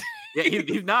like it. Yeah,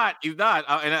 he's not. And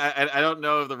I don't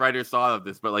know if the writers saw of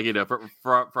this, but like, you know,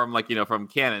 from like, you know, from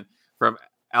canon, from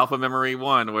Alpha Memory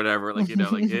 1 or whatever, like, you know,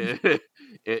 like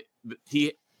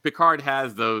Picard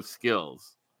has those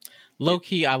skills. Low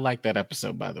key, I like that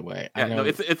episode, by the way. Yeah, no,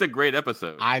 it's a great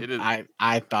episode.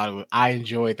 I thought I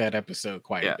enjoyed that episode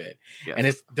quite a bit. Yes. And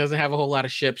it doesn't have a whole lot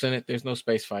of ships in it. There's no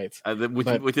space fights,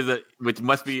 which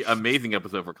must be amazing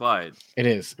episode for Clyde. It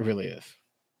is. It really is.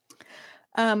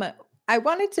 I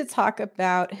wanted to talk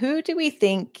about, who do we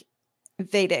think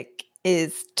Vedic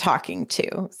is talking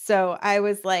to? So I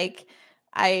was like,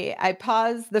 I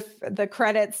paused the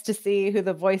credits to see who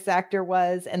the voice actor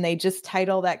was, and they just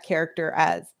title that character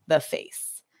as the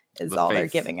face is all they're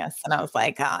giving us. And I was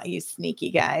like, you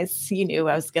sneaky guys, you knew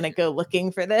I was going to go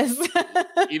looking for this.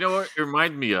 You know what it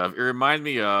reminded me of? It reminded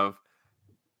me of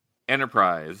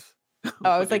Enterprise. Oh,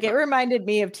 I was like, it reminded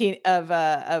me of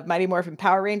Mighty Morphin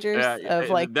Power Rangers, of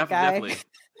like definitely. Yeah.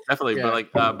 But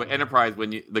like, but Enterprise,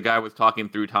 when the guy was talking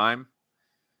through time,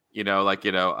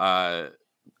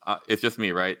 it's just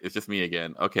me, right? It's just me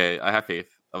again. Okay, I have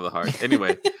faith of the heart.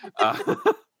 Anyway,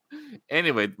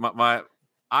 anyway,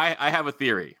 I have a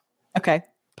theory. Okay,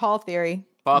 Paul theory.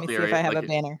 Let me see if I have a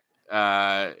banner.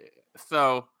 As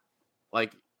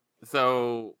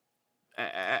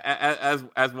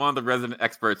one of the resident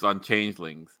experts on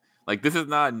changelings, like this is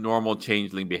not normal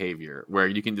changeling behavior where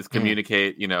you can just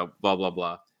communicate, blah blah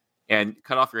blah, and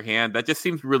cut off your hand. That just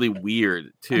seems really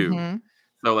weird too. Mm-hmm.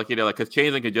 So because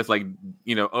changeling could just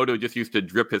Odo just used to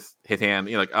drip his hand,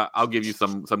 I'll give you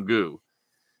some goo.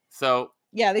 So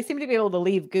yeah, they seem to be able to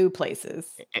leave goo places.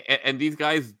 And these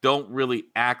guys don't really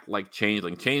act like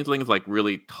changeling. Changelings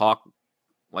really talk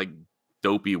like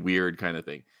dopey, weird kind of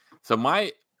thing. So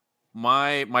my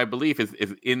belief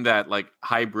is in that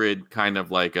hybrid kind of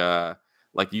like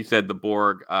you said, the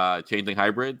Borg changeling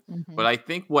hybrid. Mm-hmm. But I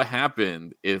think what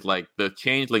happened is the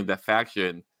changeling, that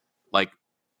faction,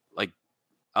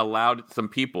 allowed some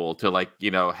people to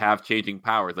have changing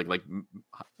powers,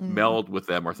 meld with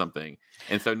them or something,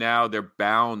 and so now they're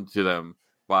bound to them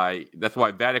by. That's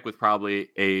why Vadic was probably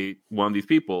one of these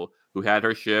people who had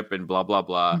her ship and blah blah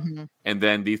blah, mm-hmm. and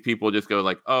then these people just go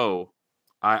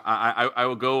I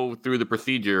will go through the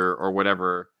procedure or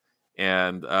whatever,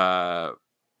 and now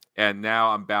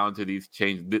I'm bound to these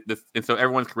change. And so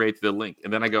everyone creates the link,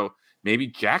 and then I go, maybe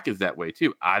Jack is that way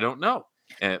too. I don't know.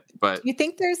 But you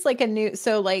think there's a new,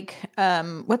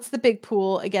 what's the big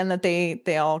pool again that they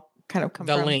all kind of come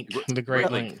from? The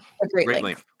Great Link. The Great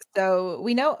Link. So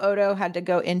we know Odo had to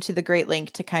go into the Great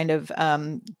Link to kind of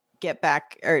get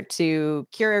back, or to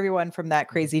cure everyone from that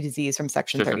crazy disease from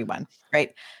Section 31,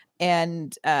 right?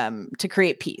 And to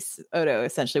create peace, Odo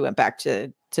essentially went back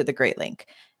to the Great Link.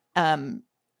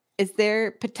 Is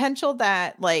there potential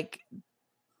that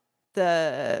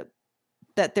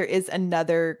that there is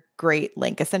another Great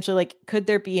Link? Essentially, could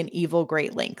there be an evil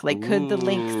Great Link? Could the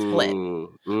link split?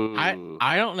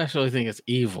 I don't necessarily think it's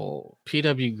evil.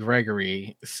 P.W.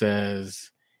 Gregory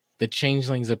says the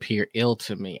changelings appear ill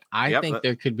to me. I think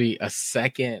there could be a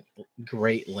second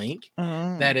Great Link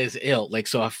that is ill,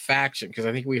 so a faction. Because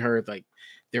I think we heard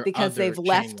because they've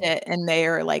left it and they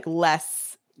are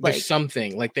less. There's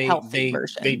something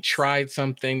they tried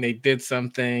something, they did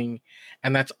something,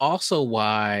 and that's also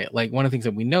why one of the things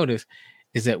that we notice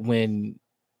is that when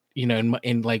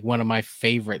in one of my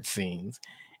favorite scenes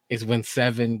is when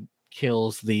Seven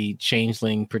kills the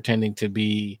changeling pretending to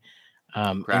be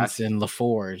Ensign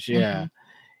LaForge. Yeah.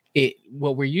 Mm-hmm.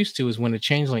 What we're used to is when a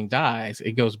changeling dies,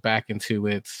 it goes back into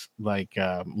its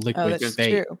liquid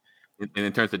state. True. And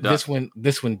it turns to dust.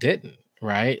 This one didn't,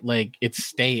 right? It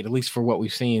stayed, at least for what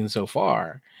we've seen so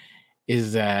far,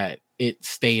 is that it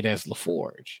stayed as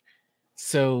LaForge.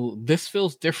 So this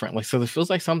feels different. So it feels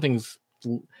like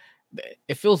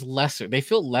it feels lesser. They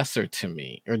feel lesser to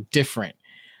me, or different,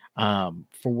 for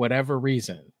whatever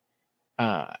reason.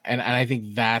 And I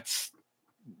think that's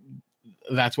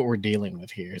what we're dealing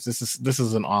with here. This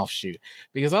is an offshoot,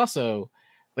 because also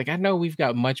I know we've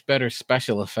got much better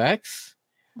special effects,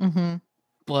 mm-hmm.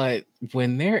 but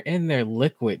when they're in their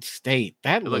liquid state,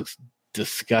 that looks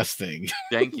disgusting.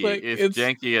 Janky. It's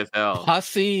janky as hell.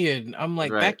 Pussy, and I'm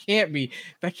that can't be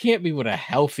what a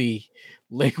healthy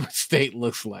liquid state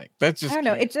looks like. That's just, I don't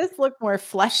know. It just looked more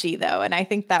fleshy though, and I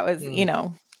think that was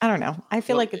I don't know. I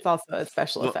feel it's also a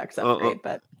special effects upgrade,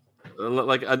 but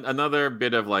another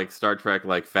bit of Star Trek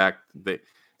fact that,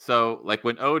 so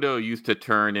when Odo used to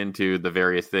turn into the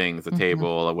various things, the mm-hmm. table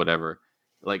or whatever,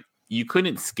 you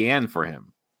couldn't scan for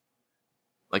him.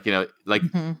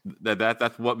 Mm-hmm.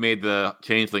 That's what made the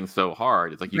changeling so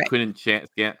hard. It's you couldn't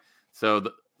scan.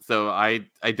 So I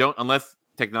don't, unless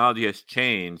technology has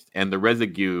changed and the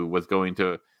residue was going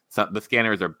to, the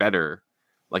scanners are better.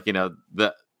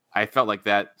 I felt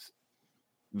that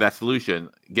solution,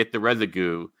 get the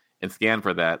residue and scan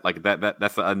for that.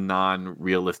 That's a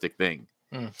non-realistic thing.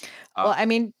 Well, I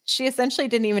mean, she essentially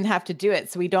didn't even have to do it,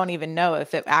 so we don't even know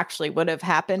if it actually would have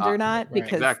happened or not,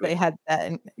 because they had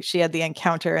that. She had the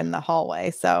encounter in the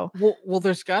hallway. So, well,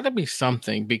 there's got to be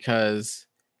something, because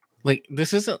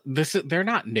they're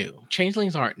not new.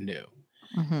 Changelings aren't new,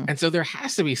 mm-hmm. and so there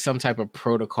has to be some type of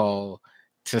protocol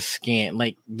to scan.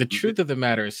 The truth of the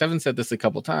matter is, Seven said this a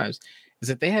couple times, is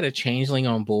that they had a changeling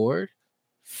on board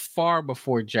far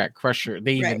before Jack Crusher.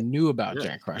 They even knew about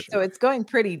Jack Crusher. So it's going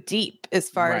pretty deep as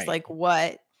far as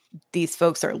what these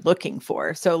folks are looking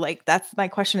for. So that's my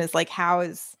question, is how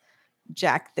is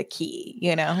Jack the key,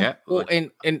 Yeah. Well,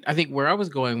 and I think where I was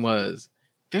going was,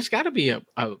 there's got to be a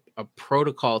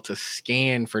protocol to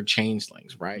scan for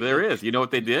changelings, right? There is. You know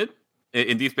what they did?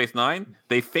 in Deep Space Nine,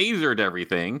 they phasered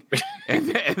everything and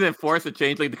then forced a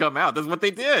changeling to come out. That's what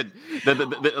they did.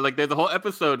 Like there's a whole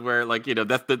episode where like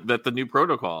that's the new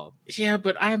protocol. Yeah,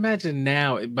 but I imagine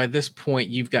now by this point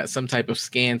you've got some type of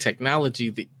scan technology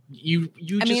that you.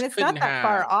 I mean, it's not that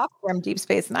far off from Deep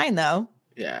Space Nine, though.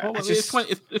 Yeah, well, it's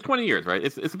 20 years, right?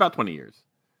 It's about 20 years.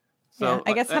 So yeah,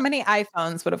 I guess how many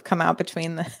iPhones would have come out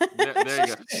between the there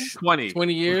you go.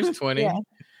 20 years, 20. Yeah.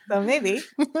 So maybe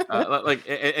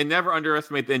and never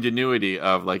underestimate the ingenuity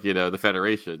of like the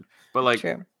Federation. But like,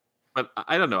 true. But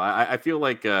I don't know. I feel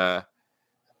like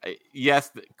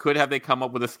yes, could have they come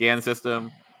up with a scan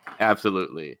system?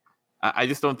 Absolutely. I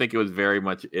just don't think it was very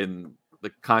much in the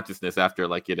consciousness after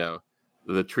like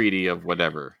the treaty of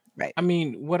whatever. Right. I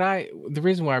mean, the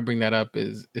reason why I bring that up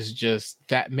is just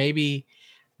that maybe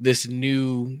this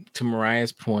new, to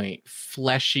Mariah's point,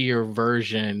 fleshier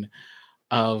version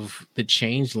of the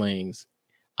changelings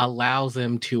allows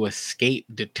them to escape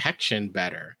detection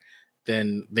better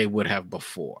than they would have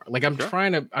before. Like I'm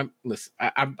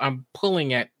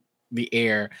pulling at the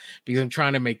air because I'm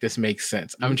trying to make this make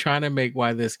sense. I'm trying to make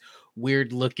why this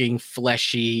weird looking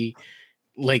fleshy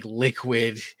like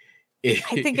liquid. I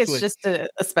think it's just a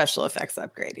special effects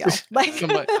upgrade, y'all. Like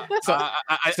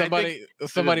somebody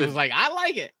was like, I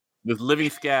like it. This living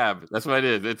scab. That's what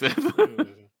it is. It's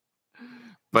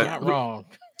but not wrong.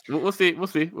 We'll see. We'll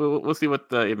see what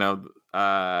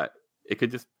the it could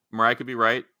just Mariah could be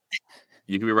right.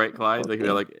 You could be right, Clyde.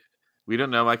 Like we don't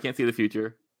know. I can't see the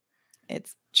future.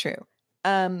 It's true.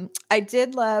 I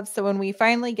did love, so when we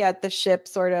finally get the ship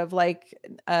sort of like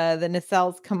the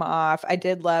nacelles come off, I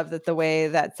did love that the way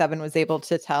that Seven was able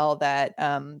to tell that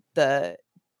the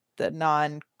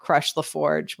non-Crush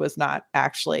LaForge was not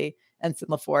actually Ensign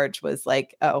LaForge, was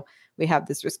like, oh, we have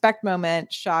this respect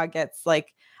moment. Shaw gets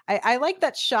like, I like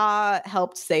that Shaw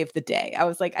helped save the day. I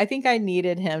was like, I think I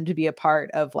needed him to be a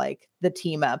part of like the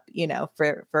team up,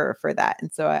 for that.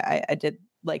 And so I did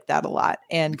like that a lot.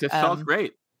 And because Shaw's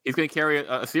great. He's going to carry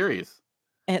a series.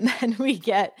 And then we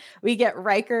get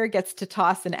Riker gets to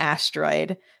toss an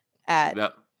asteroid at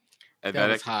that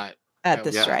was hot. At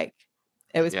the strike.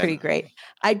 It was pretty great.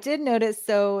 I did notice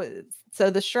so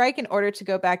the strike, in order to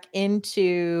go back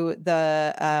into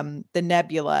the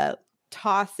nebula,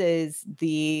 tosses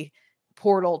the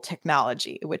portal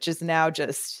technology, which is now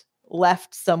just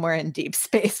left somewhere in deep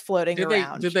space floating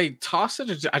around. Did they toss it?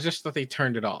 Or I just thought they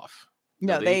turned it off.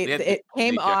 No, it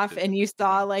came off, and you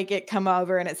saw like it come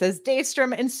over, and it says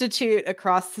Daystrom Institute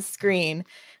across the screen.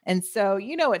 And so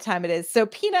you know what time it is. So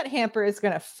Peanut Hamper is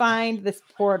going to find this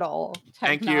portal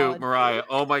technology. Thank you, Mariah.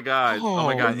 Oh my God.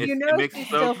 It makes it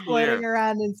so still clear. Floating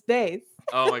around in space.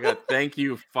 Oh my God. Thank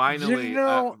you. Finally.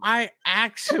 I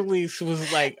actually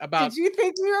was like Did you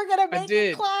think you were going to make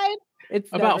it, Clyde? It's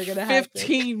about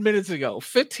 15 minutes ago.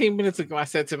 15 minutes ago, I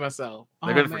said to myself,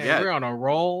 we're on a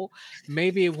roll.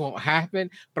 Maybe it won't happen.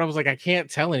 But I was like, I can't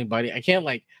tell anybody. I can't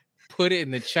like put it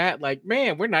in the chat like,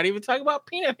 man, we're not even talking about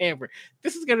Peanut Hamper.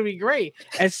 This is going to be great.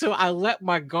 And so I let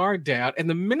my guard down. And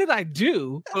the minute I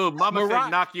do, Mama said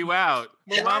knock you out.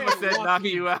 Mama said knock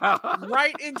you out.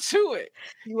 Right into it.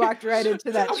 You walked right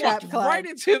into that trap, Clyde. Right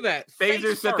into that.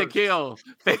 Phaser set the kill.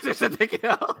 Phaser set the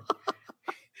kill.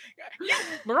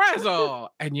 Mariah's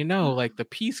all, and like the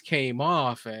piece came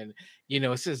off, and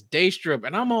it says Daystrom,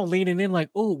 and I'm all leaning in like,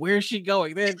 oh, where's she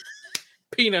going? Then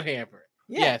Peanut Hamper.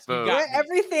 Yes, where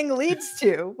everything leads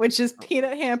to, which is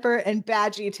Peanut Hamper and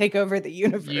Badgie take over the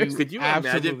universe. Could you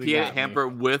imagine Peanut Hamper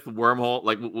with wormhole,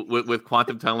 like with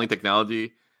quantum tunneling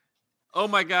technology? Oh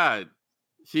my God,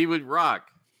 she would rock.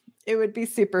 It would be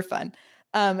super fun.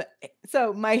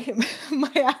 So my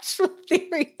actual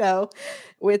theory though,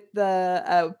 with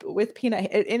Peanut,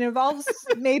 it involves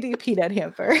maybe Peanut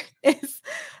Hamper is,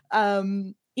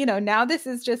 now this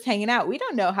is just hanging out. We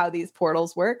don't know how these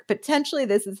portals work. Potentially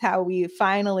this is how we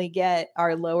finally get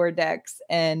our Lower Decks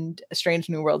and Strange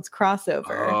New Worlds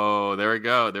crossover. Oh, there we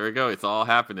go. It's all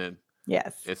happening.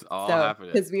 Yes. It's all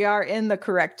happening. Because we are in the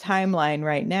correct timeline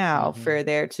right now for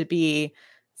there to be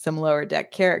some Lower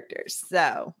Deck characters.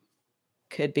 So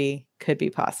could be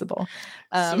possible.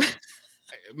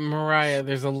 Mariah,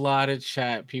 there's a lot of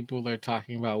chat. People are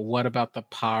talking about what about the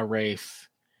Pa race?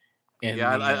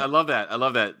 I love that. I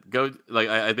love that. Go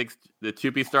I think the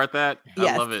Chupi start that.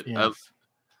 Yes. I love it. Yes.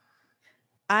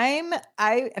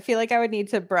 I feel like I would need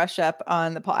to brush up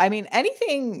on the. I mean,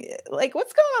 anything like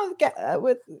what's going on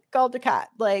with Gul Dukat?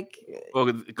 Like, well,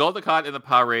 Gul Dukat and the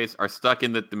Pa race are stuck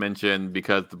in the dimension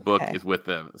because the book is with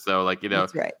them. So,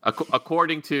 that's right.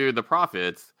 According to the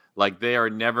prophets, they are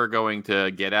never going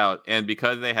to get out, and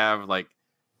because they have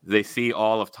they see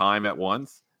all of time at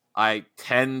once, I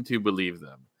tend to believe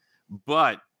them.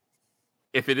 But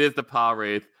if it is the Power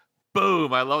Wraith,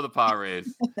 boom! I love the Power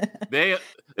Wraiths.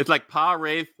 It's like Power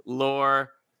Wraith,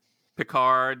 lore,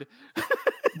 Picard,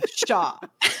 Shaw,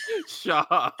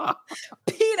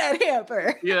 Peanut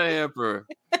Hamper. No,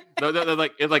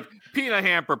 it's like Peanut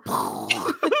Hamper.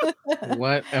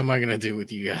 What am I gonna do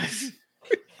with you guys?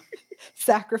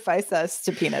 Sacrifice us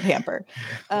to Peanut Hamper.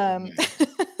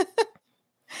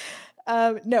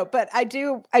 No, but I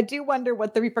do wonder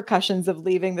what the repercussions of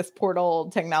leaving this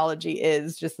portal technology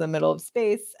is just in the middle of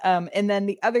space. And then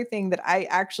the other thing that I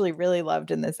actually really loved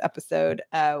in this episode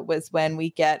was when we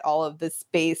get all of the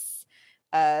space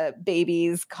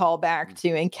babies call back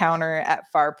to encounter at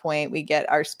Farpoint. We get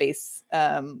our space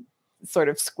sort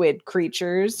of squid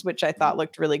creatures, which I thought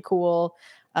looked really cool.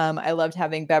 I loved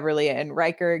having Beverly and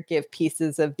Riker give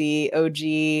pieces of the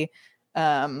OG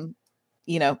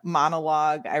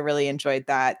monologue. I really enjoyed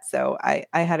that. So I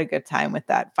had a good time with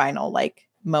that final like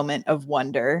moment of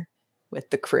wonder with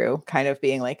the crew kind of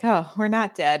being like, oh, we're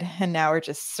not dead. And now we're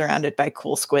just surrounded by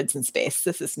cool squids in space.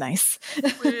 This is nice.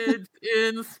 Squids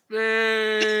in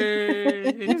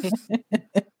space.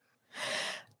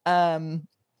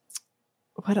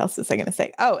 What else was I going to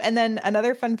say? Oh, and then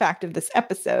another fun fact of this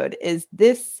episode is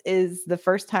this is the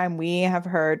first time we have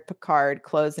heard Picard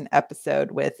close an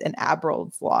episode with an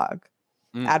Admiral's log.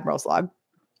 And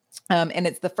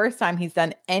it's the first time he's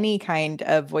done any kind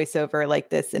of voiceover like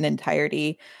this in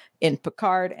entirety in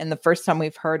Picard, and the first time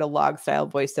we've heard a log style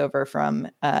voiceover from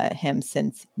him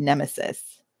since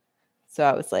Nemesis. So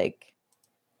I was like,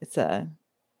 it's a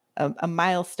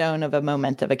milestone of a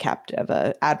moment of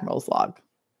a Admiral's log.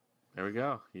 There we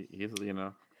go. He's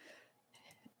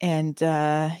And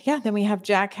then we have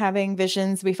Jack having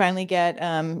visions. We finally get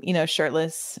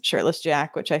shirtless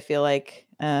Jack, which I feel like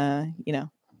some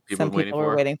people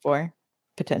were waiting for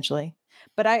potentially.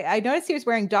 But I noticed he was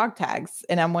wearing dog tags,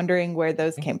 and I'm wondering where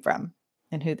those came from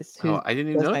and I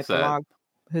didn't even notice that.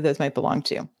 Who those might belong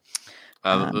to.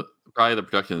 Probably the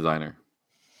production designer.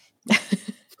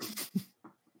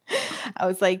 I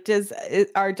was like,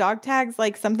 are dog tags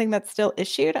like something that's still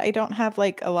issued? I don't have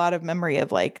like a lot of memory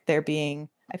of like there being.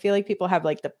 I feel like people have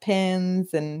like the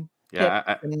pins and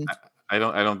I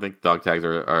don't think dog tags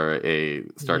are a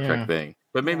Star Trek thing,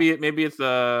 but maybe it's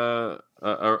a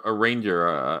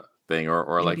ranger thing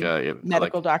or like a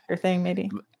medical doctor thing.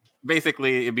 Maybe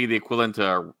basically it'd be the equivalent to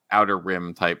a outer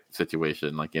rim type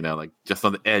situation, like like just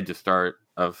on the edge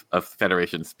of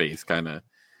Federation space, kind of.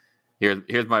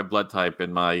 Here's my blood type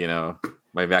and my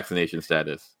my vaccination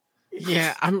status.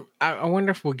 Yeah, I wonder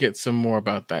if we'll get some more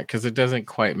about that because it doesn't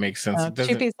quite make sense.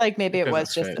 Chippy's like maybe it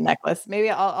was just a necklace.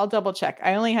 Maybe I'll double check.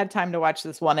 I only had time to watch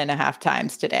this 1.5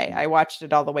 times today. I watched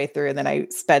it all the way through, and then I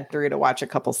sped through to watch a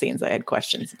couple scenes I had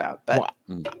questions about. But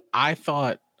I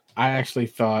thought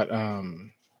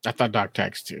dog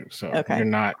tags too. So okay.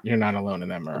 You're not alone in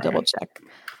that, Mariah. Double check.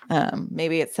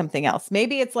 Maybe it's something else.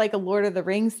 Maybe it's like a Lord of the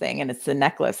Rings thing, and it's the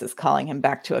necklace is calling him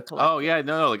back to a collective. Oh yeah,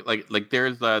 no, like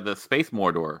there's the space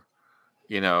Mordor,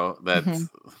 that's.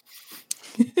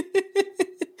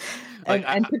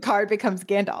 and Picard becomes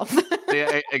Gandalf.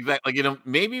 Yeah, exactly. Like,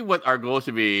 maybe what our goal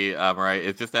should be, right,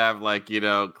 is just to have like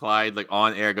Clyde like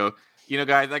on air go,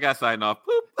 guys, I got sign off.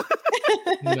 Boop.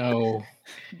 No,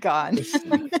 gone.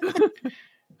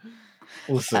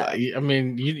 Listen, I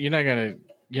mean, you're not gonna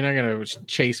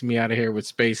chase me out of here with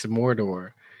Space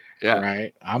Mordor. Yeah.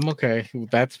 Right. I'm okay.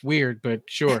 That's weird, but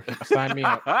sure. Sign me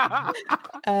up.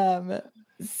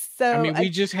 So I mean, we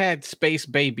just had space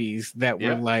babies that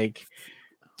were like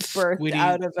birthed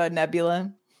out of a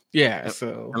nebula. Yeah.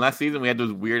 So and last season we had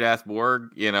those weird ass Borg,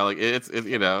 like it's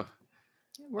we're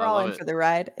all in for the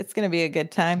ride. It's gonna be a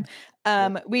good time.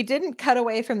 We didn't cut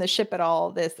away from the ship at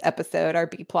all this episode. Our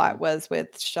B plot was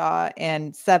with Shaw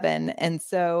and Seven. And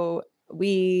so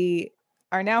we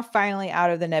are now finally out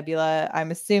of the nebula.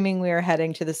 I'm assuming we are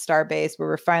heading to the starbase where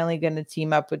we're finally going to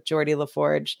team up with Geordi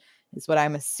LaForge is what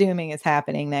I'm assuming is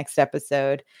happening next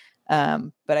episode.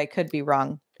 But I could be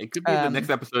wrong. It could be the next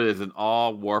episode is an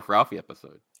all Worf Ralphie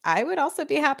episode. I would also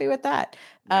be happy with that.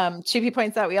 Chippy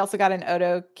points out we also got an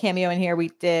Odo cameo in here. We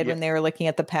did when they were looking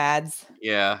at the pads.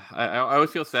 Yeah, I always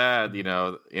feel sad.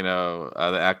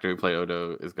 The actor who played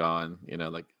Odo is gone.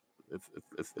 Like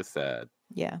it's sad.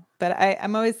 Yeah, but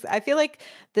I feel like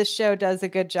this show does a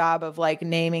good job of like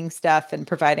naming stuff and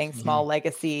providing small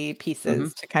legacy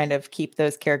pieces to kind of keep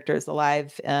those characters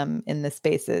alive in the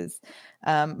spaces.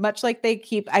 Much like they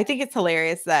keep, I think it's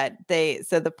hilarious that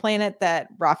so the planet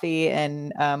that Rafi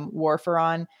and Worf are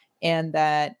on, and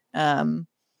that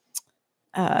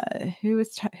who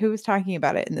was talking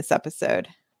about it in this episode?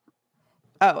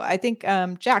 Oh, I think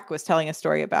Jack was telling a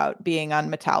story about being on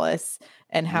Metalis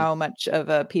and how much of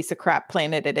a piece of crap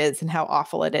planet it is and how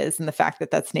awful it is. And the fact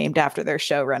that that's named after their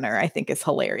showrunner, I think is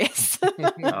hilarious.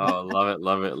 Oh, love it,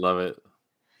 love it, love it.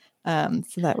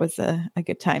 So that was a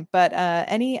good time. But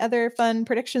any other fun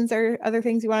predictions or other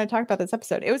things you want to talk about this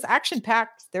episode? It was action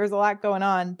packed. There was a lot going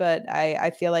on, but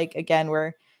I feel like, again,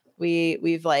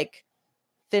 we've like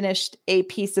finished a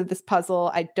piece of this puzzle.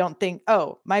 I don't think.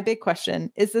 Oh, my big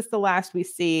question: is this the last we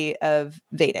see of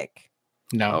Vedic?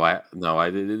 No. I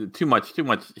did too much.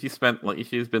 She's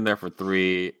been there for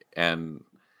 3 and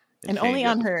only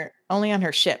on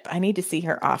her ship. I need to see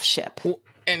her off ship. Well,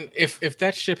 and if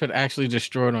that ship had actually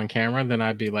destroyed on camera, then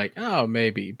I'd be like, oh,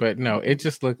 maybe. But no, it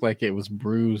just looked like it was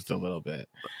bruised a little bit.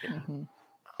 Mm-hmm.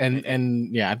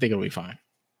 And yeah, I think it'll be fine.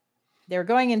 They're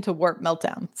going into warp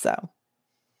meltdown, so.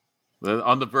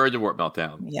 On the verge of warp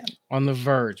meltdown. Yeah. On the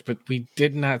verge, but we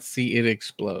did not see it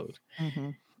explode. Mm-hmm.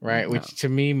 Right, which to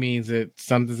me means that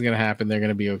something's going to happen. They're going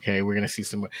to be okay. We're going to see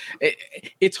some.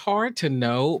 It's hard to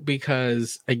know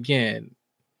because, again,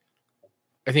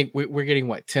 I think we're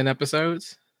getting 10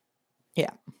 episodes. Yeah.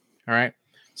 All right.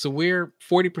 So we're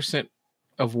 40%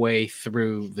 of way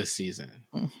through the season,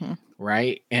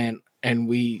 right? And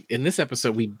we in this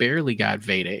episode we barely got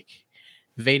Vedic.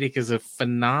 Vedic is a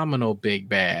phenomenal big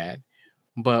bad,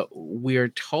 but we're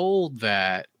told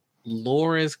that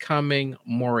Laura's coming,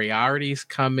 Moriarty's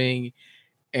coming,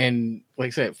 and like I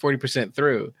said, 40%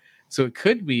 through. So it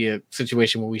could be a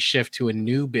situation where we shift to a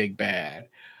new big bad.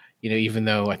 Even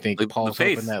though I think Paul's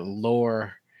hoping that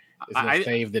Laura is going to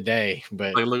save the day,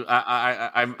 but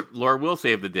Laura will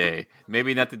save the day.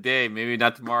 Maybe not today, maybe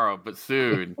not tomorrow, but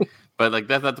soon. But like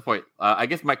that's not the point. I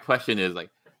guess my question is like,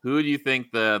 who do you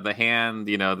think the hand,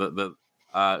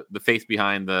 the face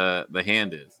behind the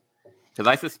hand is? Because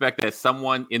I suspect that it's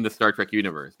someone in the Star Trek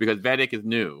universe. Because Vedic is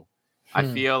new, I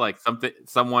feel like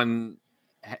someone.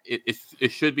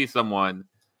 It should be someone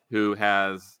who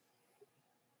has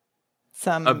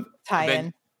some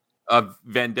tie-in, a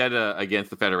vendetta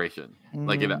against the Federation.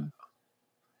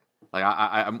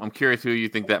 I'm curious who you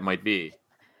think that might be.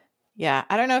 Yeah,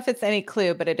 I don't know if it's any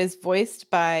clue, but it is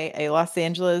voiced by a Los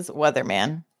Angeles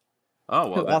weatherman. Oh,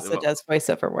 well, who also does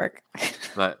voiceover work.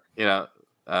 But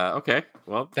okay,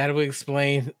 well, that would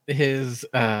explain his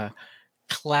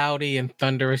cloudy and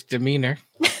thunderous demeanor.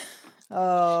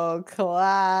 Oh,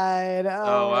 Clyde!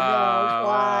 Oh, wow. No,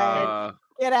 Clyde!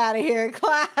 Get out of here,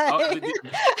 Clyde!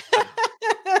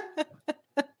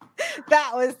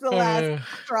 That was the last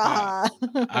straw.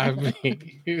 I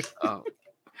mean,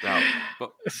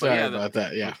 sorry about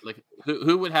that. Yeah, like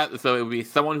who would have? So it would be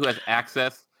someone who has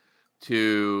access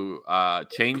to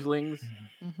changelings,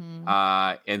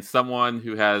 and someone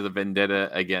who has a vendetta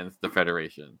against the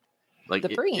Federation. Like the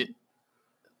Breen.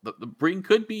 The Breen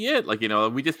could be it. Like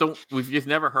we've just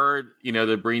never heard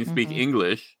the Breen speak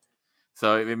English,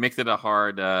 so it makes it a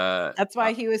hard. That's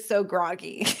why he was so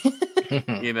groggy.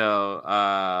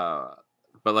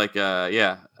 But like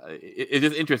it's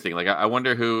just interesting. Like I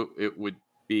wonder who it would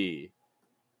be.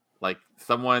 Like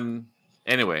someone.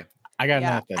 Anyway, I got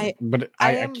nothing, but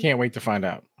I can't wait to find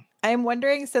out. I am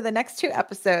wondering. So the next 2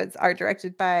 episodes are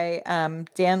directed by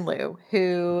Dan Liu,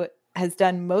 who has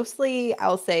done mostly,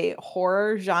 I'll say,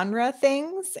 horror genre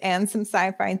things and some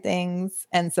sci-fi things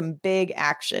and some big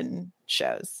action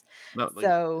shows.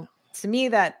 So to me,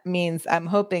 that means I'm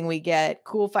hoping we get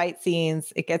cool fight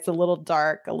scenes. It gets a little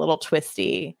dark, a little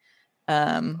twisty.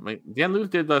 Dan Liu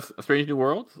did A Strange New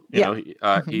World. He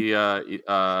what do you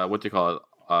call it?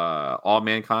 All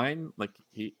Mankind. Like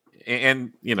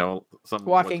some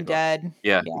Walking Dead.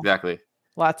 Yeah, exactly.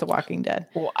 Lots of Walking Dead.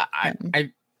 Well,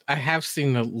 I have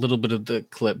seen a little bit of the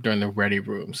clip during the Ready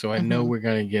Room, so I know we're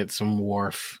gonna get some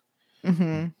Worf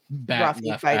back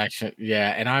left action. Yeah,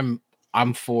 and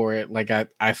I'm for it. Like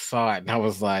I saw it and I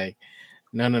was like,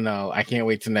 no, I can't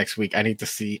wait till next week. I need to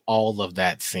see all of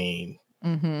that scene,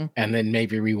 and then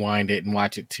maybe rewind it and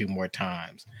watch it 2 more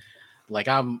times. Like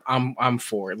I'm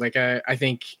for it. Like I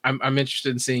think I'm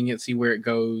interested in seeing it, see where it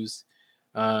goes.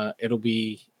 It'll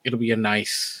be a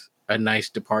nice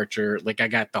departure. Like I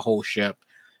got the whole ship.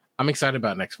 I'm excited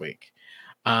about next week.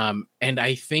 And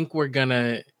I think we're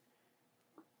gonna.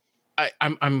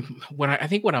 I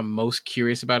think what I'm most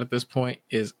curious about at this point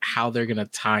is how they're gonna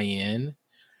tie in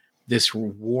this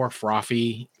Worf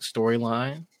Rafi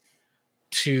storyline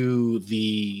to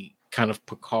the kind of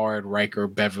Picard, Riker,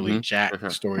 Beverly, Jack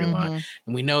storyline.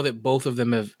 And we know that both of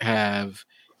them have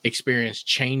experienced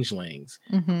changelings,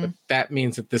 but that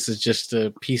means that this is just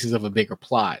pieces of a bigger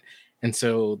plot. And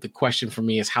so the question for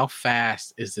me is, how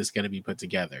fast is this going to be put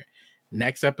together?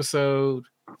 Next episode,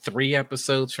 3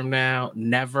 episodes from now,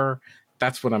 never?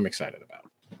 that's what I'm excited about.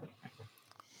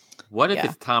 What if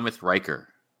it's Thomas Riker?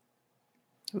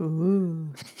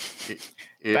 Ooh.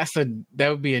 That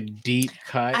would be a deep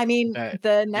cut. I mean,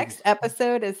 the next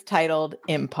episode is titled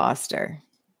Imposter.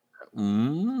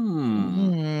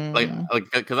 Like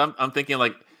because I'm thinking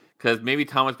like because maybe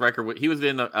Thomas Riker, he was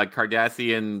in a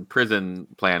Cardassian prison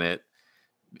planet.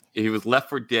 He was left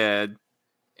for dead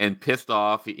and pissed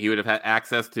off. He would have had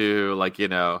access to like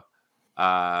the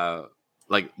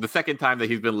second time that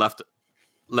he's been left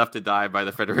to die by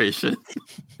the Federation.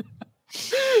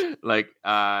 And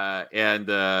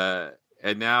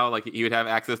now like he would have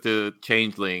access to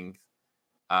changelings,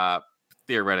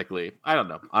 theoretically. I don't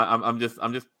know. I'm just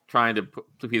trying to put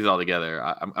pieces all together.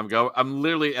 I'm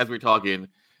literally, as we're talking,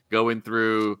 going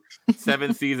through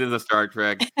 7 seasons of Star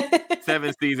Trek,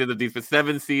 7 seasons of Deep Space,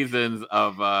 7 seasons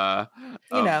of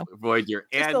Voyager,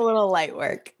 just and a little light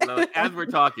work. As we're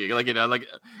talking, like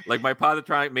my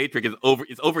positronic matrix is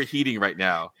overheating right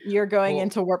now. You're going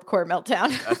into warp core meltdown.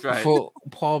 That's right. Well,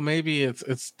 Paul, maybe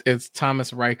it's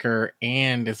Thomas Riker,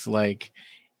 and it's like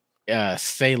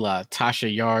Sayla,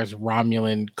 Tasha Yar's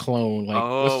Romulan clone.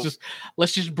 Like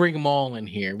let's just bring them all in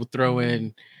here. We'll throw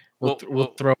in we'll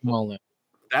throw them all in.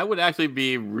 That would actually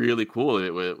be really cool.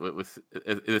 With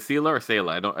is it Sela or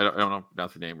Sayla? I don't know if I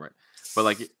pronounced her name right. But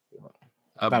like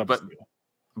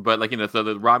but like so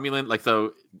the Romulan, like,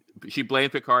 so she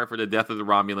blamed Picard for the death of the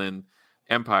Romulan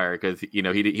Empire because he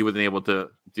wasn't able to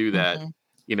do that.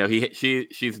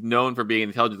 Mm-hmm. She's known for being an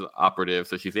intelligence operative,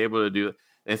 so she's able to do.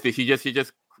 And so she just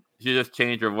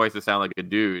changed her voice to sound like a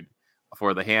dude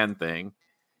for the hand thing,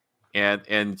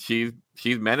 and she's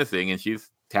menacing and she's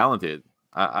talented.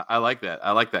 I like that.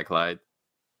 I like that, Clyde.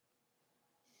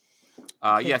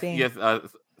 Yes.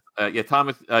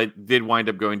 Thomas did wind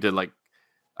up going to like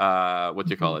what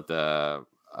you call it,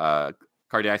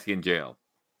 Cardassian jail.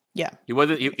 Yeah, he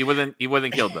wasn't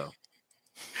killed though.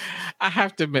 I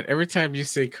have to admit, every time you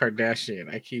say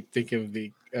Kardashian, I keep thinking of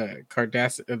the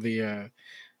Kardashian of the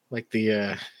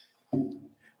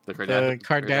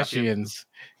Kardashians.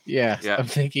 Yeah, I'm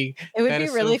thinking it would be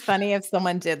really funny if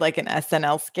someone did like an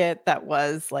SNL skit that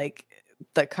was like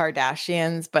the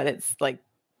Kardashians, but it's like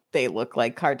they look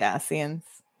like Cardassians.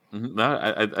 Mm-hmm. No,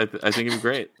 I think it'd be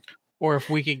great. Or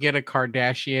if we could get a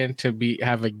Kardashian to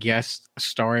have a guest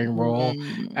starring role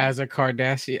as a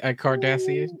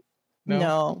Kardashian.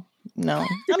 No,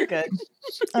 I'm good.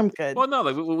 I'm good. Well, no,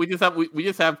 like we just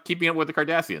have Keeping Up with the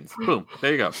Kardashians. Boom,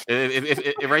 there you go.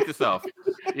 It writes itself.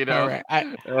 All right.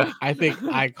 I think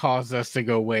I caused us to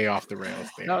go way off the rails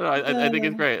there. No, I think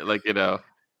it's great. Like and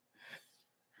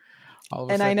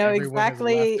I know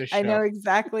exactly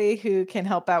who can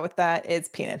help out with that. It's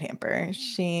Peanut Hamper.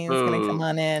 She's gonna come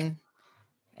on in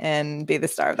and be the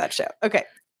star of that show. Okay.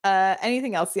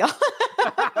 Anything else, y'all?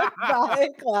 Bye,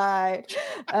 Clyde.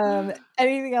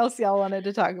 Anything else y'all wanted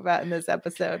to talk about in this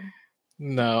episode?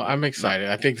 No, I'm excited.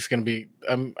 I think it's gonna be.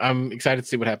 I'm excited to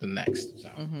see what happens next. So,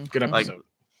 good episode.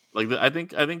 I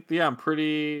think I'm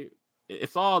pretty.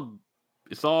 It's all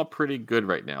pretty good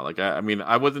right now. Like I mean,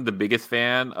 I wasn't the biggest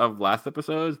fan of last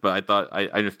episodes, but I thought I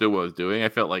understood what I was doing. I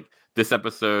felt like this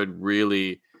episode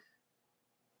really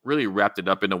wrapped it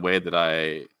up in a way that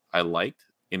I liked.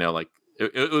 Like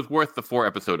it was worth the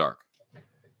 4-episode arc.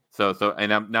 So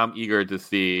and I'm eager to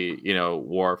see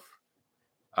Worf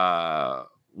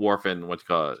and what's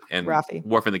called and Rafi.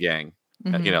 Worf and the gang.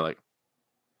 Mm-hmm.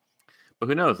 But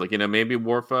who knows? Like maybe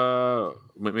Worf dies.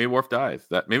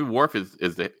 That maybe Worf is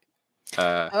the.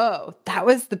 That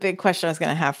was the big question I was going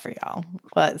to have for y'all.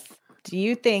 Do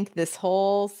you think this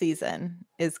whole season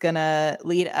is going to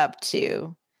lead up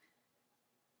to?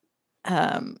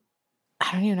 I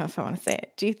don't even know if I want to say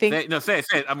it. Do you think? Say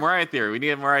it. A Mariah theory. We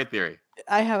need a Mariah theory.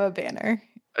 I have a banner.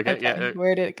 Okay. Yeah.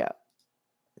 Where did it go?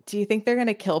 Do you think they're going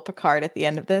to kill Picard at the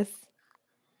end of this?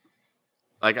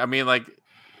 Like, I mean, like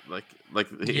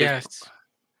yes.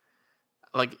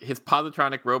 Like his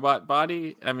positronic robot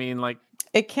body. I mean, like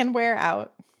it can wear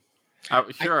out.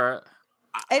 Sure.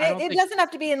 It doesn't have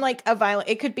to be in like a violent.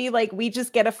 It could be like we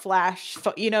just get a flash,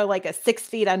 like a 6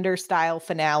 Feet Under style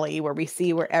finale where we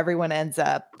see where everyone ends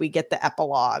up. We get the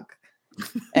epilogue,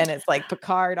 and it's like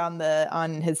Picard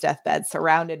on his deathbed,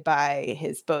 surrounded by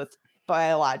his both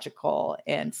biological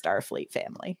and Starfleet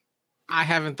family. I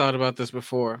haven't thought about this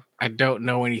before. I don't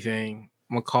know anything.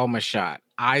 I'm gonna call my shot.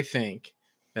 I think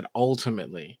that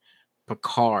ultimately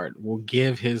Picard will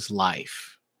give his life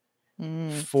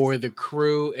for the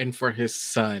crew and for his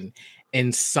son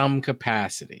in some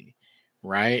capacity,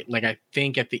 right? Like I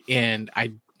think at the end,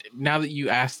 now that you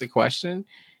asked the question,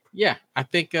 yeah, I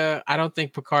think I don't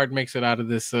think Picard makes it out of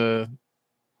this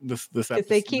this because episode.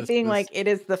 they keep being like, it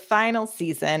is the final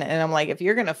season, and I'm like, if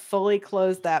you're gonna fully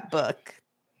close that book,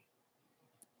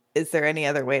 is there any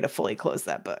other way to fully close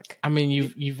that book? I mean,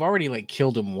 you've already like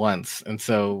killed him once, and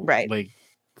so like,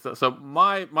 so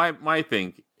my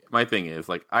thing is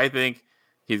like, I think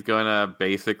he's gonna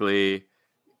basically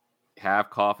have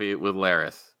coffee with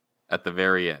Laris at the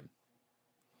very end,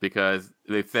 because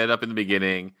they set up in the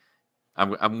beginning,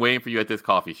 I'm waiting for you at this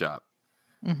coffee shop.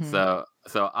 Mm-hmm.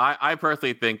 So I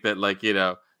personally think that, like, you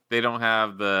know, they don't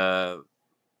have the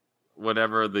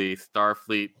whatever the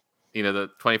Starfleet, you know, the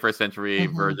 21st century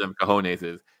version of cojones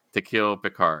is to kill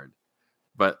Picard,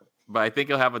 but I think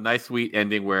he'll have a nice sweet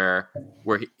ending where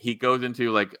he goes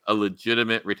into like a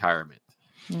legitimate retirement.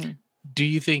 Do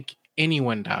you think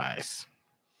anyone dies?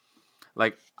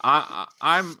 Like,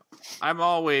 I'm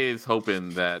always hoping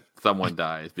that someone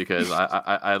dies, because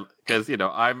because you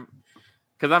know I'm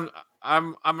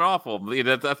awful.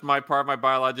 That's my part of my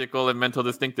biological and mental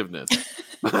distinctiveness.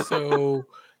 So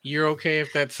you're okay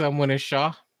if that someone is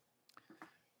Shaw?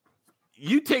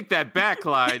 You take that back,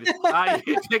 Clyde.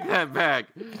 You take that back.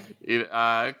 You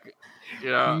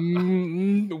know.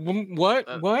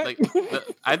 What? Like,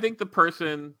 I think the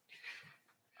person.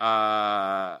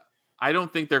 I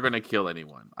don't think they're going to kill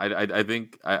anyone. I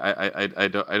think I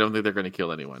don't think they're going to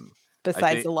kill anyone.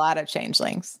 Besides a lot of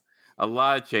changelings. A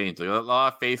lot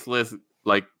of faceless,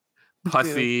 like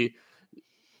pussy,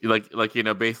 like you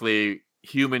know, basically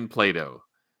human Play-Doh.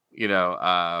 You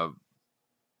know,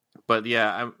 but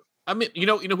yeah, I mean, you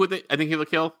know who I think he'll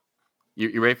kill.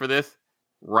 You ready for this?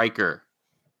 Riker.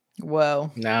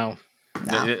 Whoa. No.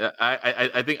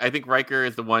 I think Riker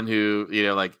is the one who, you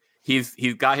know, like he's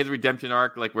got his redemption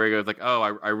arc, like where he goes like, oh,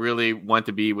 I really want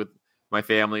to be with my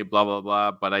family, blah blah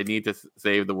blah, but I need to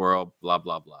save the world, blah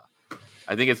blah blah.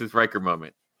 I think it's his Riker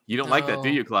moment. You don't like that, do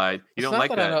you, Clyde? You don't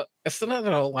like that. It's not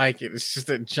that I don't like it. It's just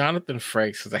that Jonathan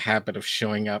Frakes has a habit of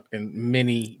showing up in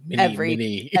many every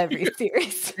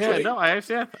series. Yeah, no, I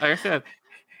understand.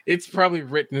 It's probably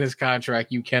written in his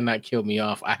contract, you cannot kill me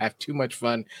off. I have too much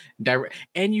fun.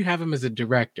 And you have him as a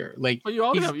director. Like, he's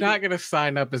not going to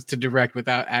sign up as to direct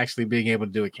without actually being able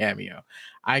to do a cameo.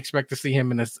 I expect to see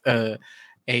him in a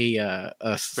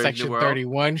Section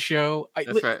 31 show.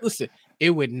 Right. Listen,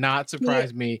 it would not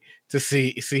surprise me to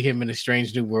see him in a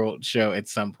Strange New World show at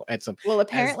some point. Well,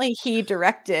 apparently he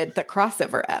directed the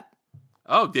crossover ep.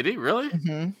 Oh, did he really?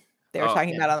 Mm-hmm. They were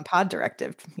talking about on the pod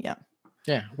directive. Yeah.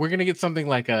 Yeah, we're gonna get something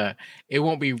like it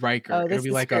won't be Riker. It'll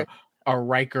be like a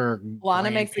Riker.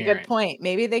 Lana makes a good point.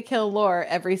 Maybe they kill Lore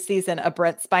every season. A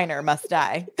Brent Spiner must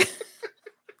die.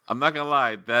 I'm not gonna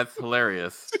lie, that's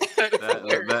hilarious.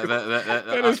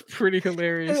 That is pretty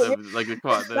hilarious. Like,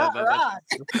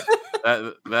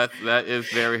 that is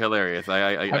very hilarious.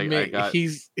 I mean,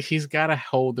 he's got to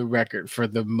hold the record for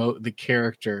the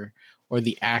character or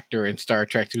the actor in Star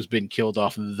Trek who's been killed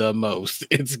off the most.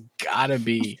 It's gotta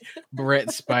be Brett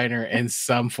Spiner in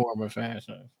some form or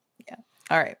fashion. Yeah.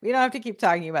 All right. We don't have to keep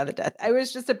talking about the death. It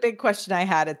was just a big question I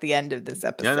had at the end of this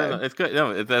episode. Yeah, no, it's good.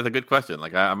 No, that's a good question.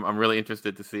 Like, I'm really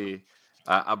interested to see.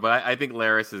 But I think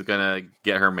Laris is gonna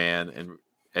get her man,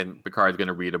 and Picard's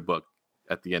gonna read a book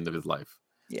at the end of his life.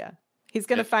 Yeah, he's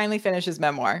gonna finally finish his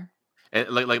memoir. And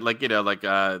like you know, like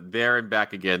there and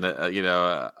back again. You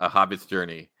know, a Hobbit's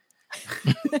journey.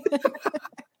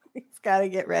 He's got to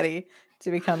get ready to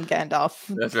become Gandalf.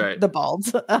 That's right. The bald.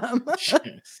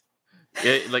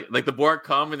 Yeah, like the Borg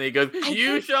come and he goes,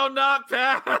 "You shall not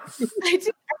pass." I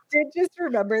did just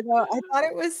remember though. I thought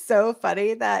it was so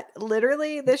funny that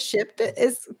literally the ship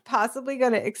is possibly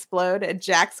going to explode, and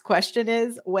Jack's question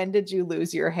is, "When did you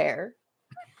lose your hair?"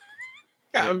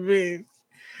 I mean,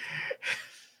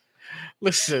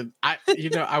 listen, I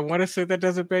want to say that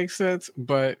doesn't make sense,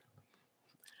 but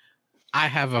I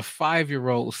have a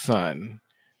 5-year-old son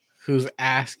who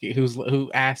asked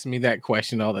me that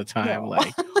question all the time. No.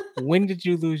 Like, when did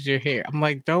you lose your hair? I'm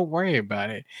like, don't worry about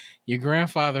it. Your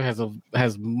grandfather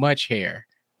has much hair.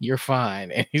 You're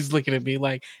fine. And he's looking at me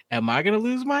like, am I going to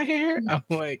lose my hair? I'm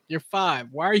like, you're 5.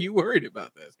 Why are you worried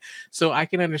about this? So I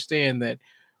can understand that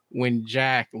when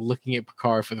Jack looking at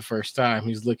Picard for the first time,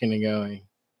 he's looking and going,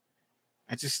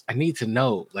 I need to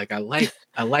know. Like, I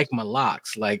like my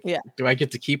locks. Like, do I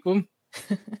get to keep them?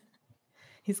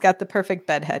 He's got the perfect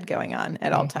bedhead going on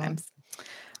at all times.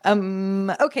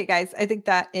 Okay, guys, I think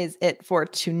that is it for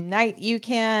tonight. You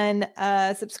can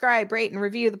subscribe, rate, and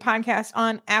review the podcast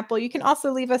on Apple. You can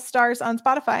also leave us stars on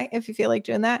Spotify if you feel like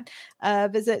doing that.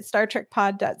 Visit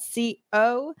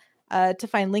StarTrekPod.co to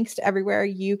find links to everywhere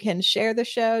you can share the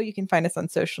show. You can find us on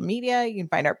social media. You can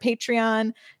find our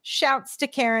Patreon. Shouts to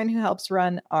Karen, who helps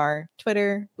run our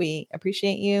Twitter. We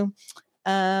appreciate you.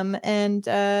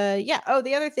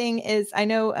 The other thing is I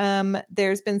know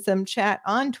there's been some chat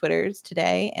on Twitters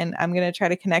today, and I'm going to try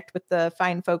to connect with the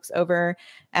fine folks over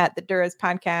at the Duras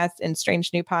podcast and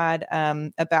Strange New Pod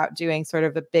about doing sort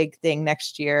of a big thing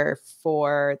next year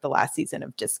for the last season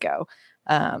of Disco.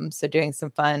 So doing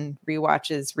some fun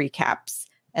rewatches, recaps,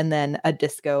 and then a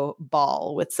disco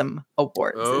ball with some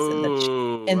awards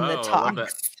in the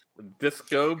talks.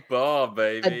 Disco ball,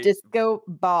 baby. A disco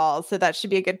ball. So that should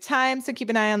be a good time. So keep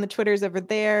an eye on the Twitters over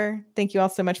there. Thank you all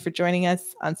so much for joining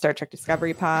us on Star Trek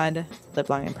Discovery Pod. Live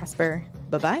long and prosper.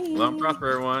 Bye-bye. Long and prosper,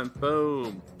 everyone.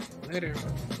 Boom. Later.